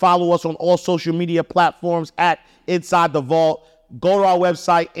you follow us on all social media platforms at Inside the Vault. Go to our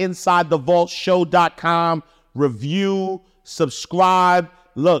website, InsideTheVaultShow.com. Review, subscribe.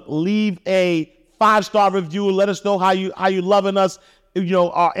 Look, leave a 5-star review. Let us know how you loving us.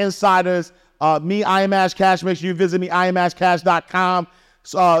 Our insiders. Me, I am Ash Cash. Make sure you visit me, IamAshCash.com.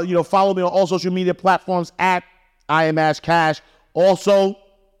 So, follow me on all social media platforms at I am Ash Cash. Also,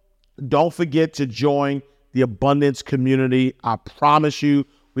 don't forget to join the Abundance community. I promise you,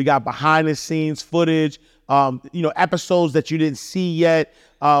 we got behind the scenes footage, episodes that you didn't see yet.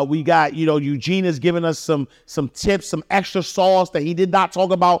 We got, Eugene has given us some tips, some extra sauce that he did not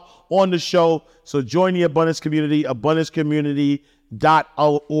talk about on the show. So join the Abundance community,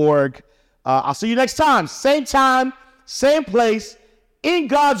 abundancecommunity.org. I'll see you next time, same place, in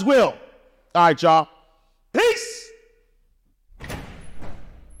God's will. All right, y'all. Peace.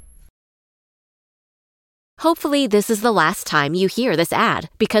 Hopefully, this is the last time you hear this ad,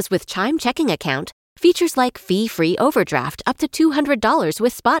 because with Chime Checking Account, features like fee-free overdraft up to $200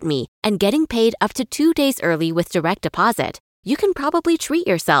 with SpotMe and getting paid up to 2 days early with direct deposit, you can probably treat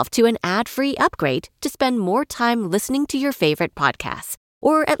yourself to an ad-free upgrade to spend more time listening to your favorite podcasts.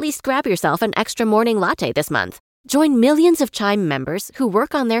 Or at least grab yourself an extra morning latte this month. Join millions of Chime members who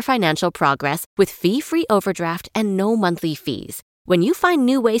work on their financial progress with fee-free overdraft and no monthly fees. When you find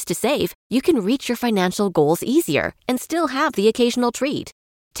new ways to save, you can reach your financial goals easier and still have the occasional treat.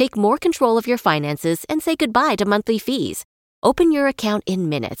 Take more control of your finances and say goodbye to monthly fees. Open your account in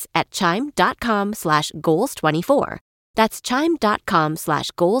minutes at chime.com/goals24. That's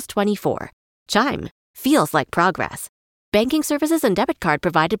chime.com/goals24. Chime feels like progress. Banking services and debit card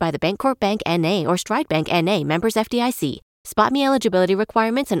provided by the Bancorp Bank N.A. or Stride Bank N.A. members FDIC. SpotMe eligibility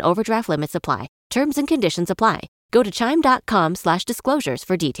requirements and overdraft limits apply. Terms and conditions apply. Go to chime.com/disclosures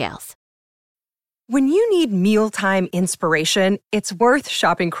for details. When you need mealtime inspiration, it's worth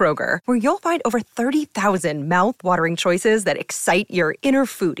shopping Kroger, where you'll find over 30,000 mouth-watering choices that excite your inner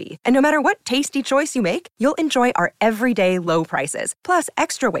foodie. And no matter what tasty choice you make, you'll enjoy our everyday low prices, plus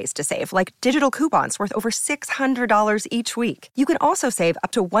extra ways to save, like digital coupons worth over $600 each week. You can also save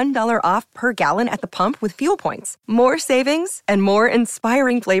up to $1 off per gallon at the pump with fuel points. More savings and more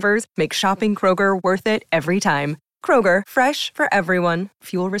inspiring flavors make shopping Kroger worth it every time. Kroger, fresh for everyone.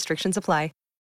 Fuel restrictions apply.